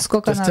count.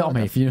 Сколько Just tell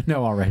me народов? if you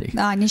know already.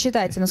 Не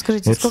считайте, но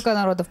скажите, It's- сколько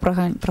народов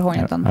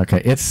прогонит Он?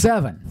 Okay, it's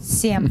 7.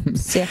 7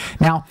 всех.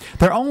 Now,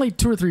 there are only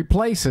 2 or 3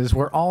 places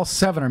where all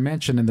 7 are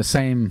mentioned in the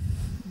same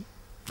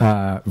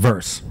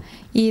verse.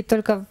 И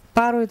только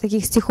пару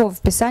таких стихов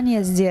в Писании,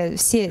 где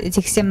все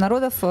этих 7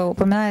 народов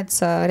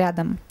упоминаются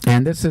рядом.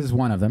 And this is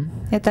one of them.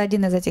 Это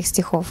один из этих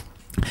стихов.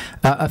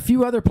 A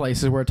few other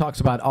places where it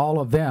talks about all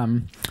of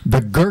them, the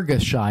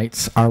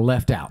Girgashites are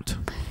left out.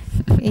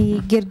 И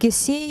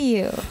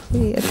Гиргесеи,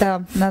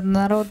 это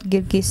народ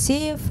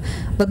Гиргесеев,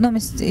 в одном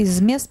из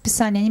мест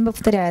Писания они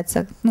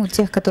повторяются,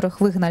 тех,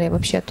 которых выгнали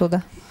вообще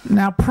оттуда.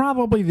 Now,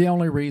 probably the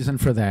only reason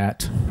for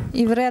that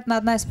И, вероятно,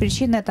 одна из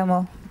причин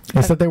этому,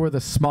 is that they were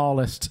the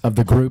smallest of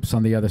the groups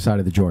on the other side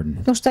of the Jordan.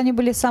 потому что они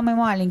были самые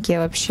маленькие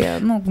вообще,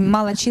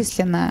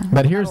 малочисленные.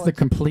 But here's the народ.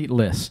 complete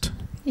list.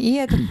 И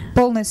это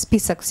полный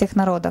список всех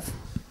народов.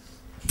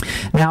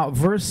 Now,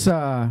 verse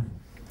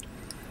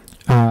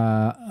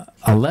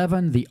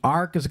 11, the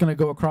ark is going to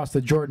go across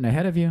the Jordan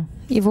ahead of you.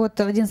 И вот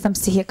в 11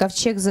 стихе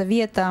ковчег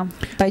завета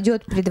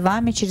пойдет пред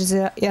вами через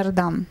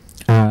Иордан.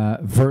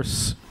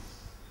 Verse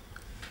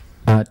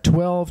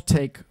 12,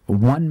 take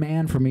one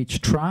man from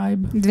each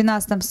tribe. В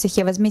 12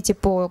 стихе возьмите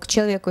по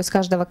человеку из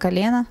каждого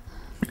колена.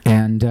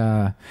 And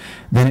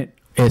then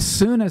as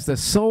soon as the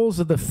soles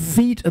of the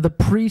feet of the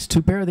priests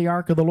who bear the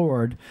ark of the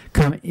Lord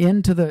come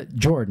into the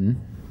Jordan,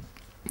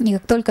 И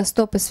как только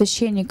стопы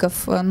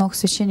священников, ног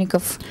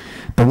священников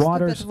the вступят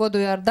waters в воду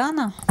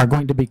Иордана, are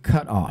going to be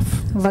cut off.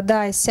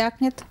 вода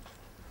иссякнет,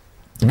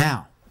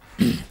 Now,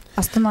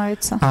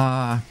 остановится.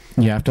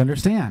 you have to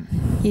understand.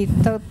 И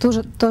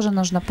тоже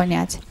нужно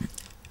понять.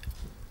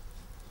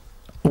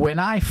 When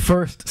I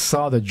first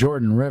saw the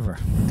Jordan River,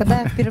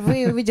 Когда я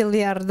впервые увидел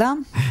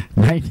Иордан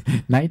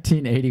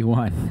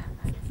 1981,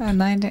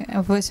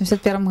 в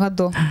 1981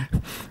 году,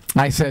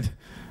 I said,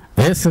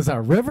 "This is a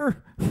river?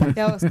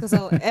 я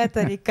сказал,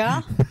 это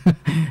река.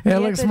 It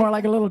looks more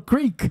like a little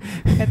creek.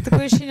 Это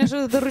такое ощущение, что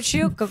это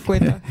ручеек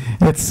какой-то.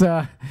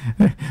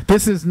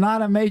 This is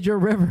not a major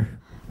river."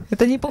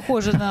 Это не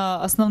похоже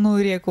на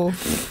основную реку.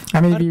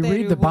 I mean, if you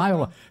read the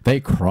Bible, they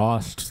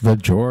crossed the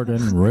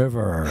Jordan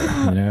River.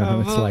 You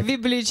know, it's В like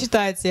Библии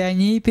читайте,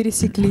 они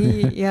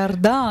пересекли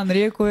Иордан,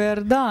 реку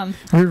Иордан.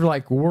 we're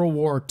like World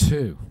War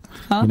II.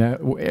 You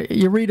know,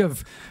 you read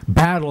of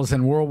battles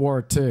in World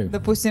War II.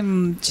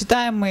 Допустим,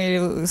 читаем мы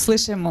или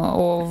слышим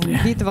о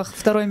битвах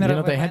Второй You know,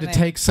 мировой they had to войны,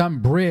 take some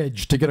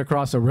bridge to get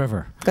across a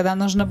river, когда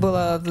нужно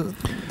было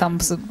там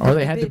or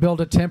they had to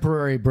build a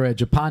temporary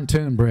bridge, a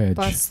pontoon bridge.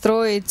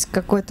 построить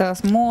какой-то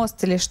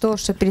мост или что,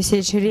 чтобы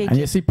пересечь And реки.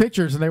 you see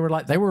pictures, and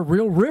they were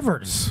real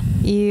rivers.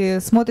 И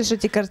смотришь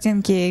эти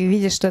картинки и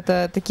видишь, что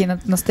это такие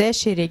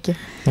настоящие реки.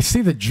 You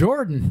see the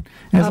Jordan,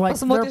 and it's like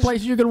there are посмотришь-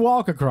 places you can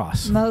walk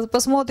across.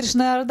 Посмотришь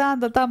на Иордан,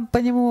 да там по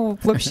нему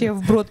вообще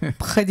вброд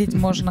ходить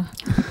можно.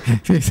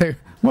 You say,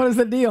 what is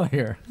the deal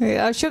here?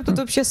 А в чем тут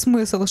вообще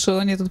смысл, что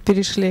они тут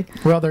перешли?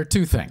 Well, there are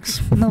two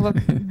things. Ну,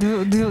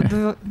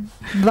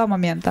 два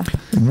момента.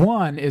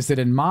 One is that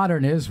in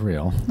modern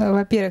Israel,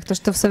 Во-первых, то,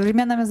 что в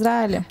современном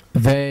Израиле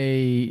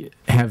they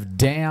have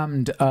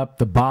dammed up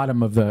the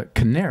bottom of the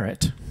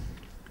Kinneret,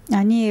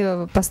 они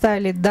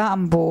поставили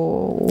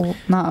дамбу,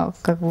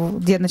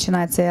 где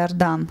начинается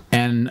Иордан.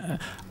 and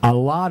a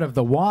lot of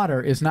the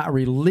water is not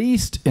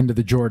released into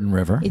the Jordan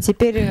River, И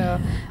теперь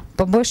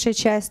по большей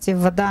части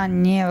вода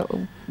не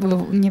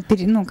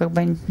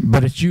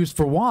but it's used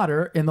for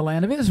water in the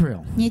land of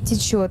Israel.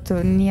 течет,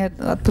 не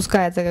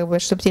отпускается,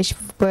 чтобы течь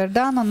по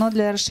Иордану, но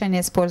для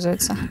орошения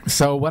используется.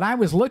 So what I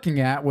was looking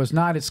at was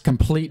not its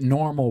complete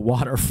normal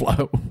water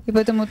flow. И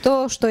поэтому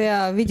то, что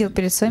я видел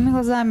перед своими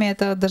глазами,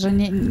 это даже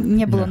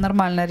не было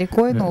нормальной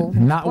рекой,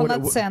 Not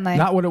полноценной.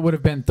 what it would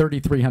have been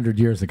 3,300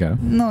 years ago.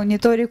 Не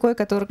той рекой,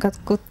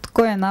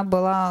 какой она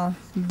была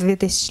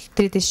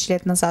 2000-3000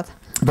 лет назад.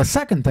 The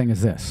second thing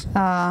is this.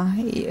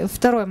 И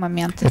второй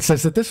момент. It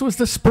says that this was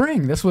the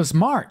spring. This was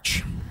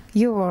March.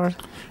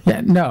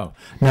 Yeah, No.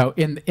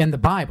 In the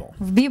Bible,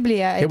 в Библии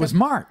it was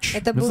March.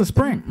 это It was был the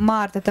spring.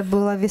 март, это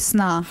была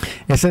весна,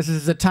 It says this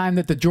is the time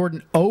that the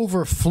Jordan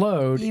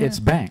overflowed its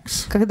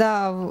banks.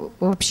 когда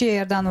вообще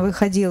Иордан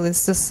выходил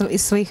из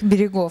своих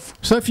берегов.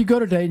 So if you go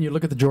today and you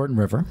look at the Jordan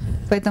River,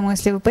 Поэтому,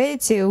 если вы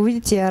поедете,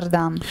 увидите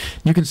Иордан,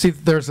 you can see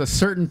that there's a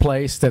certain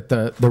place that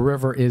the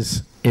river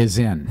is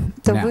in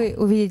то now. вы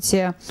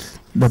увидите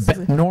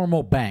The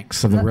normal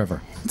banks of the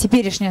river.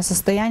 теперешнее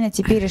состояние,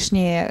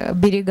 теперешние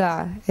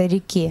берега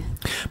реки.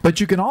 But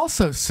you can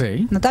also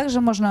see Но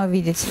также можно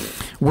увидеть,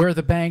 where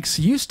the banks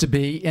used to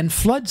be in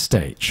flood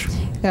stage.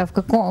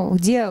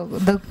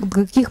 до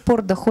каких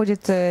пор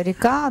доходит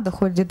река,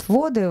 доходят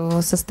воды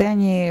в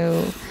состоянии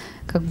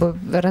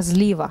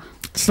разлива.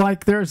 It's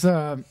like there's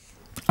a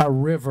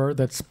river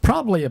that's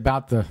probably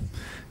about the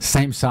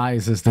same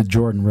size as the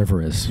Jordan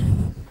River is.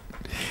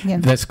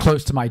 That's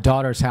close to my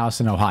daughter's house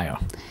in Ohio.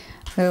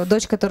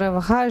 Дочь, которая в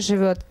Ohio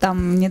живет,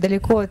 там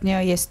недалеко от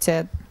нее есть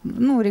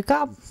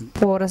река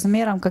по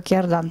размерам, как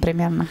Иордан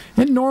примерно.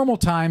 In normal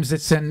times,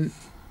 it's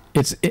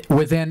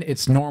within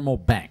its normal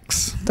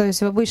banks. То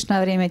есть в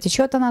обычное время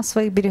течет она в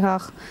своих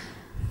берегах.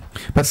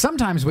 But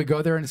sometimes we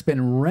go there and it's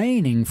been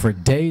raining for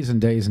days and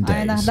days and А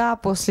days. иногда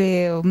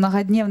после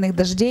многодневных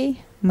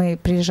дождей мы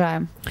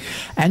приезжаем.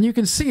 And you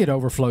can see it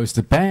overflows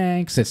the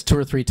banks. It's 2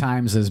 or 3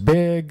 times as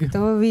big.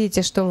 То вы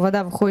видите, что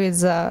вода выходит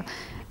за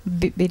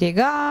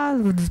берега,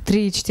 в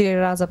 3-4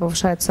 раза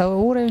повышается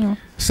уровень.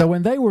 So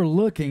when they were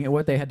looking at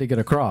what they had to get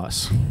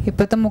across, И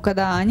потому,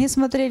 когда они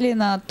смотрели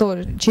на то,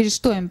 через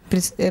что им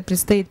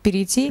предстоит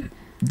перейти,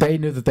 they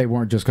knew that they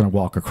weren't just going to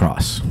walk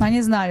across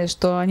они знали,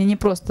 что они не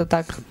просто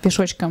так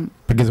пешочком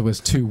because it was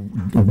too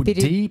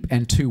deep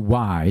and too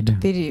wide.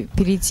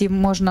 перейти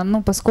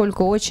можно,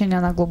 поскольку очень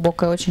она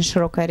глубокая, очень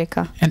широкая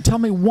река. And tell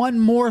me one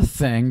more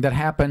thing that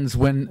happens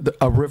when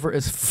a river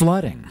is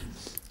flooding.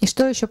 И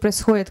что еще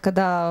происходит,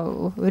 когда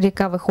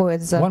река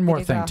выходит за One more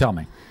берега? thing, tell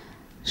me.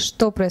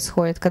 Что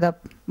происходит, когда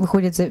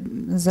выходит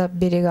за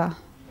берега?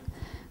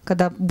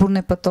 Когда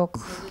бурный поток?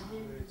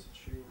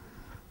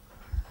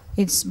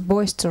 It's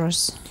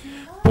boisterous.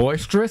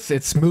 Boisterous,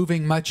 it's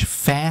moving much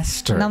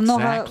faster.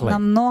 Exactly.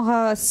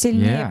 Намного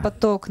сильнее Yeah.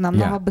 поток,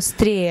 намного Yeah.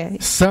 быстрее.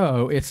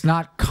 So it's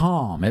not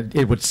calm.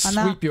 It would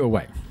sweep you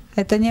away.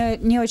 Это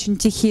не очень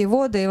тихие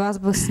воды, и вас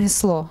бы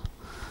снесло.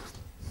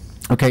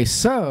 Okay,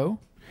 so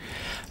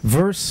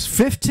verse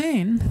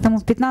 15, Потому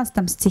в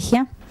 15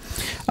 стихе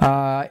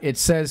it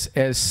says,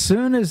 as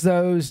soon as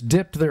those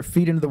dipped their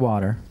feet into the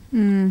water,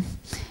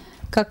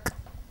 как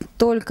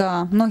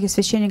только многие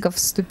священников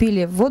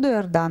вступили в воду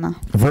Иордана,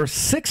 verse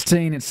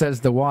 16 it says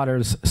the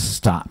waters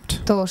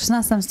stopped. то в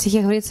 16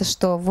 стихе говорится,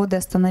 что воды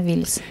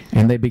остановились.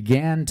 And they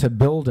began to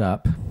build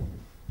up.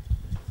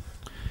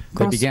 They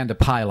Cross- began to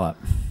pile up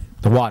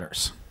the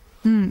waters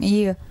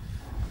И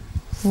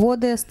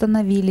воды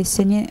остановились.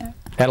 Они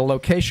at a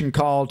location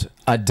called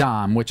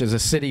Adam, which is a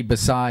city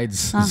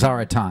besides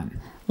Zaratan.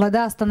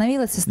 Вода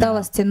остановилась и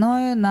стала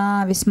стеною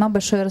на весьма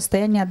большое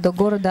расстояние до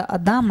города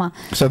Адама,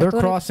 So they're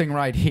который crossing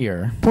right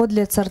here.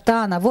 подле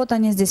Цартана. Вот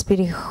они здесь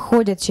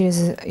переходят через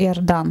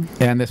Иордан.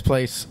 And this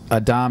place,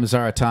 Adam,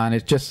 Zaratan,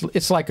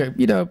 it's like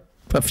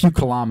a few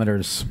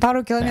kilometers.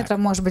 Пару километров,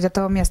 может быть, от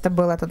того места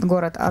был этот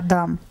город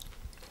Адам.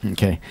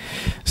 Okay.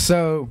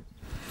 So,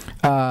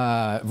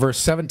 verse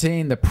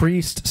 17, the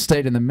priest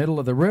stayed in the middle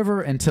of the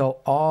river until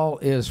all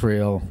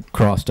Israel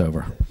crossed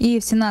over. И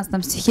в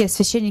 17 стихе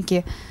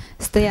священники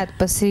стоят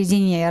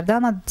посередине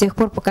Иордана до тех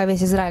пор, пока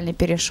весь Израиль не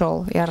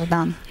перешел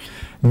Иордан.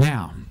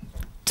 Now,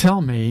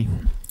 tell me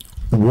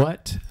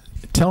what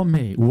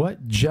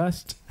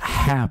just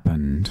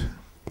happened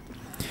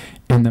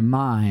in the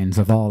minds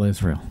of all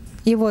Israel.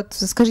 И вот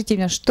скажите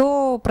мне,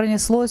 что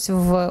пронеслось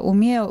в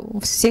уме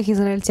всех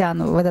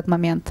израильтян в этот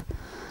момент?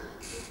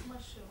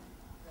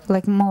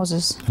 Like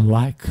Moses,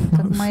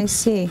 как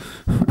Моисей,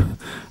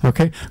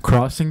 Okay,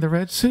 crossing the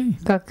Red Sea.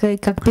 как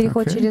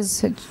переход Okay.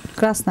 через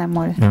Красное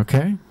море.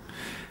 Okay,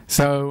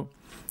 so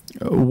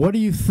what do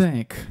you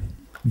think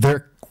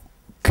their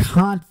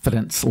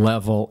confidence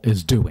level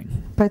is doing?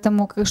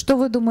 Поэтому что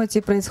вы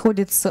думаете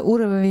происходит с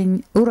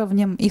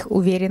уровнем их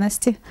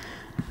уверенности?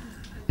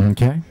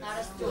 Okay.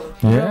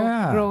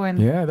 Yeah. Growing.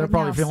 Yeah, they're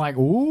probably Поднялся. feeling like,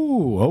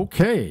 ooh,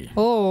 okay.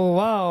 О,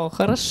 вау,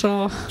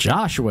 хорошо.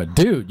 Joshua,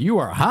 dude, you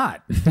are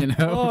hot. You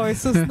know? О,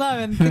 Иисус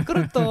Навин, ты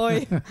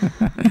крутой.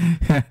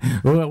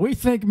 Well, we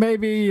think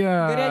maybe,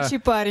 Горячий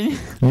парень.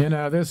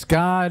 this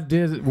God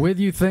with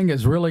you thing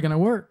is really going to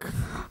work.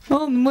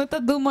 Мы-то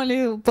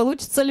думали,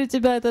 получится ли у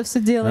тебя это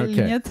все дело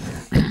или Okay. нет.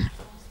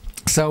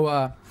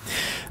 So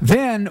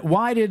then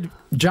why did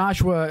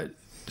Joshua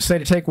say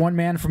to take one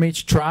man from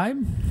each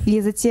tribe? И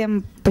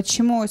затем,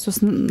 почему Иисус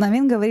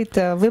Навин говорит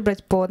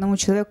выбрать по одному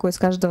человеку из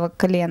каждого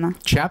колена?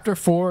 Chapter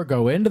 4,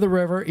 go into the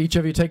river, each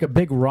of you take a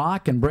big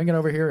rock and bring it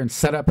over here and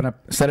set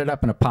it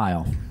up in a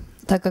pile.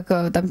 Так как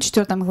там в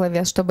 4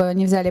 главе, чтобы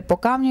они взяли по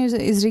камню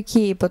из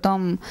реки и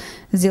потом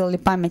сделали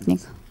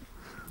памятник.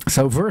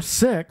 So verse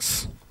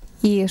 6,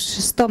 И в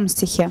 6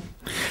 стихе.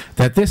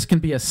 that this can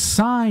be a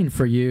sign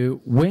for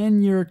you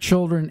when your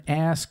children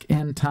ask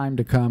in time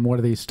to come, what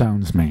do these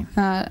stones mean?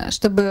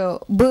 Чтобы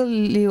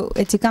были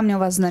эти камни у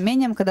вас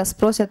знамением, когда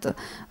спросят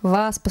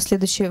вас в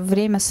последующее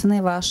время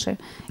сыны ваши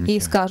и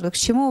скажут, к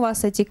чему у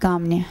вас эти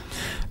камни?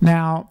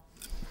 Now,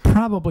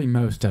 probably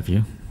most of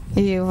you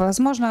И,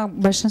 возможно,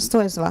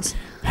 большинство из вас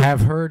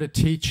have heard a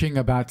teaching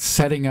about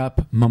setting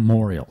up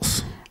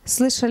memorials.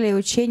 слышали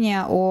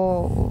учение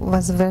о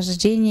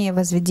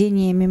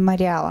возведении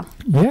мемориала.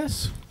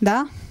 Yes?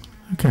 Да?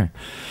 Okay.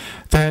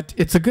 That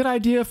it's a good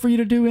idea for you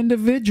to do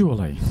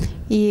individually.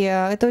 И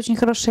это очень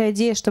хорошая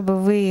идея, чтобы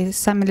вы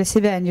сами для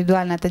себя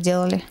индивидуально это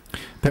делали.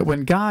 That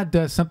when God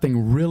does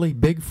something really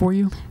big for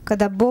you,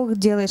 Когда Бог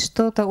делает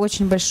что-то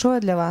очень большое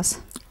для вас,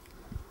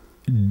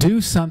 do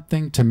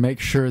something to make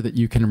sure that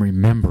you can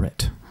remember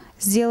it.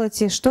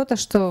 сделайте что-то,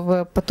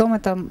 чтобы потом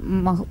это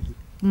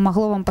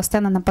могло вам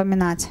постоянно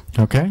напоминать.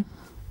 Okay?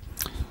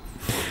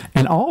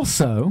 And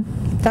also,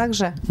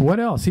 Также, what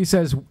else? He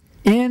says,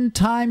 in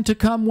time to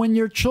come when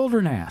your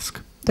children ask.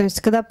 то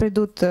есть, когда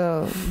придут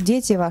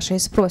дети ваши и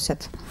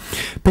спросят,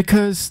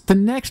 Because the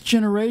next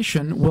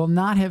generation will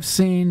not have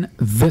seen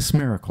this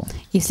miracle.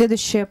 и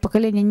следующее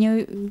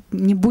поколение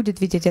не будет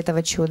видеть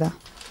этого чуда.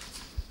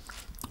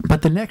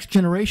 But the next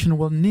generation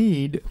will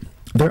need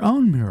their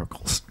own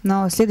miracles.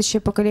 Но следующее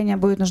поколение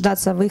будет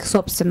нуждаться в их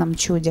собственном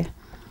чуде.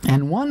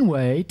 And one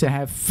way to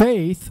have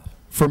faith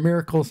for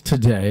miracles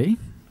today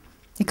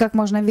И как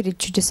можно верить в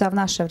чудеса в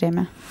наше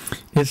время?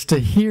 is to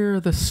hear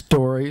the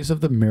stories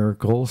of the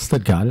miracles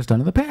that God has done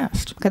in the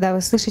past. Когда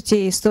вы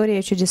слышите истории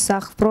о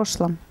чудесах в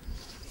прошлом.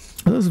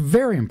 This is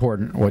very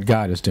important what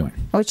God is doing.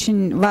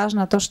 Очень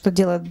важно то, что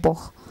делает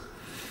Бог.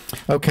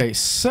 Okay,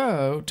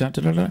 so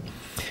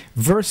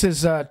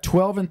verses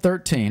 12 and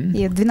 13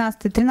 И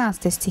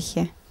 12-13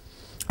 стихи.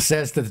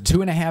 says that the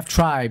 2.5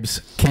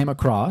 tribes came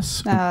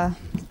across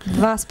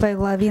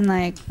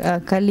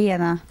 2,5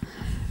 колена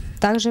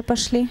также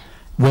пошли.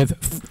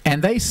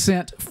 and they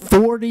sent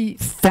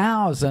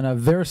 40,000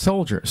 of their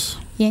soldiers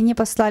И они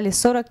послали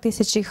 40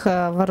 тысяч их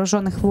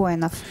вооруженных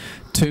воинов,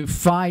 to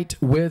fight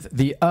with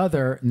the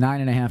other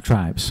 9.5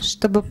 tribes.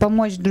 чтобы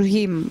помочь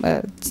другим,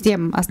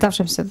 тем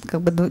оставшимся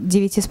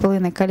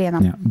 9,5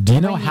 коленам. Now, do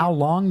you know how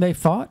long they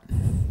fought?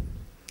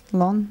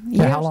 Long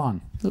Yeah, how years?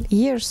 long?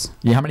 Years.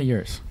 Yeah, how many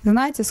years?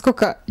 Знаете,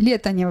 сколько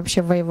лет они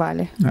вообще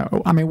воевали?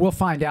 I mean, we'll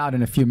find out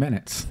in a few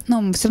minutes.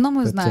 Ну, все равно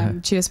мы But,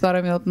 знаем через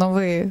пару минут, но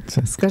вы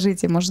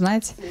скажите, может,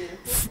 знаете?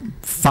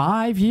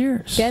 5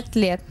 years. 5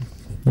 лет.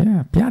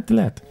 Yeah, 5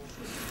 лет.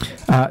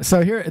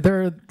 So here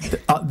they're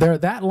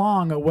that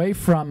long away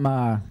from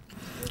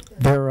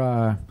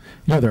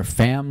their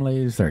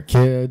families, their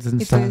kids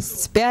and И то stuff.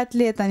 есть 5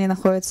 лет они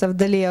находятся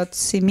вдали от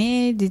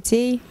семей,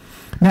 детей.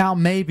 Now,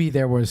 maybe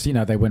there was,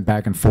 they went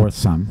back and forth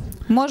some.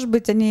 Может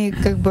быть, они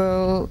как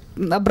бы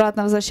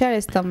обратно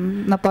возвращались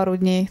там на пару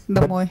дней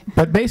домой.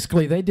 But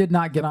basically, they did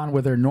not get on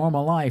with their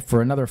normal life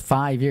for another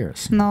 5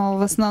 years. Но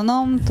в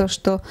основном то,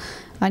 что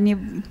они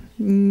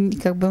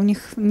как бы у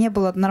них не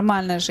была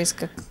нормальная жизнь,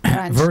 как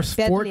раньше. Verse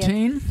 5 лет.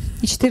 14.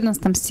 И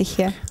 14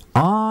 стихе.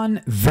 On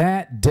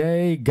that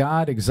day,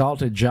 God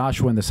exalted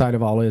Joshua in the sight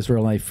of all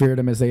Israel, and they feared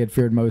him as they had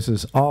feared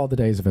Moses all the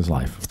days of his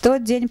life. В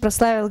тот день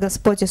прославил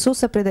Господь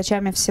Иисуса пред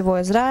очами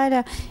всего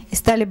Израиля, и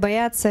стали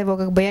бояться его,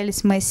 как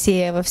боялись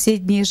Моисея во все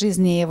дни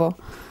жизни его.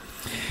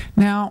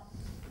 Now,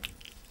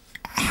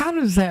 how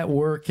does that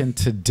work in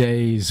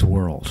today's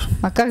world?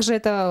 А как же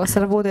это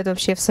сработает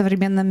вообще в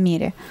современном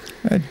мире?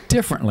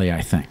 Differently,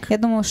 I think. Я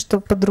думаю, что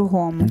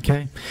по-другому.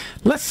 Okay,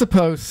 let's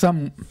suppose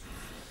some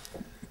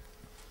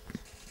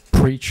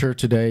preacher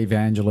today,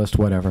 evangelist,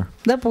 whatever,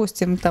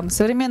 Допустим, там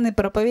современный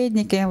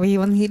проповедник,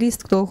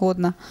 евангелист, кто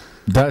угодно,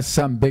 does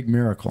some big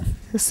miracle.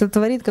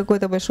 сотворит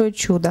какое-то большое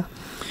чудо.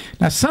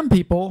 Now, some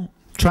people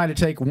try to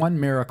take one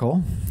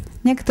miracle,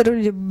 Некоторые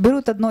люди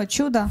берут одно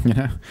чудо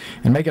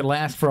and make it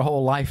last for a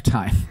whole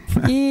lifetime.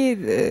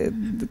 и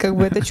как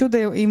бы это чудо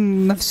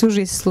им на всю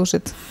жизнь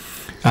служит.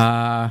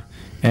 And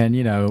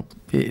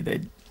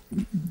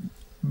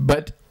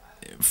but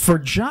for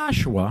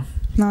Joshua,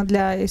 Но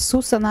для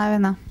Иисуса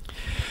Навина,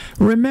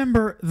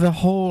 remember the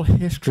whole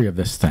history of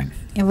this thing.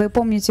 и вы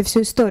помните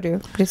всю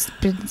историю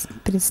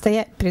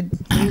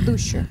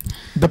предыдущую.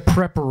 The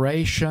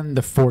preparation,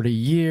 the 40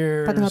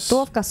 years,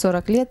 Подготовка,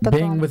 40 лет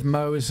being потом, with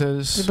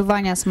Moses,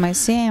 пребывание с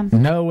Моисеем,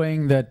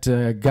 knowing that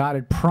God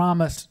had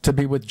promised to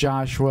be with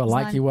Joshua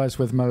like he was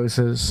with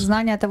Moses.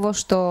 знание того,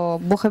 что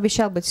Бог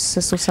обещал быть с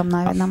Иисусом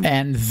Навином.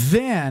 And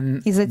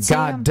then И затем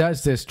God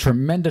does this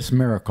tremendous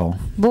miracle.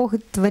 Бог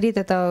творит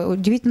это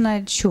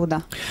удивительное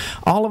чудо.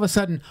 All of a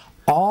sudden,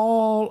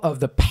 all of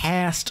the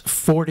past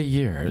 40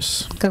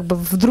 years, Как бы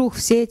вдруг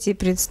все эти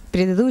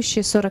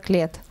предыдущие 40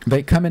 лет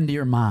they come into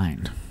your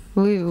mind.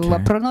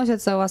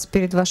 проносятся у вас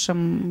перед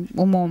вашим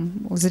умом,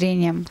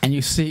 зрением. And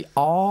you see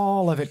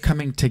all of it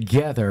coming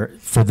together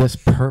for this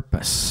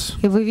purpose.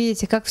 И вы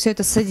видите, как все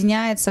это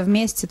соединяется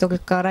вместе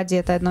только ради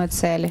этой одной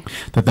цели.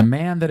 That the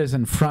man that is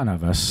in front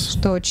of us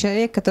Что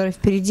человек, который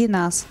впереди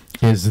нас,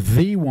 is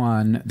the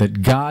one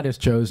that God has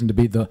chosen to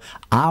be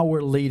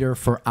our leader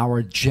for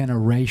our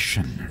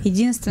generation.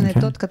 единственный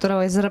тот,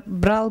 которого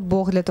избрал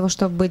Бог для того,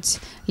 чтобы быть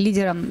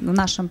лидером в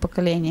нашем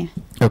поколении.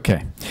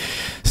 Okay.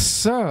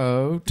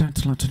 So,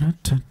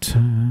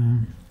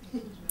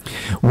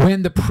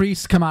 when the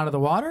priests come out of the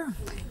water,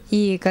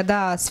 И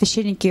когда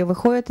священники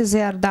выходят из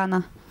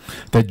Иордана,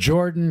 the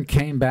Jordan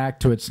came back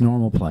to its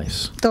normal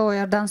place. то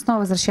Иордан снова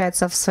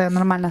возвращается в свое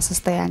нормальное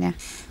состояние.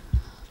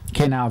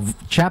 Okay, now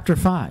chapter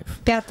 5.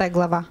 5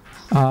 глава.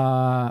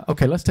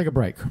 Okay, let's take a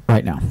break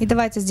right now. И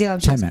давайте сделаем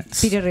 10 сейчас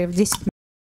minutes. перерыв 10 минут.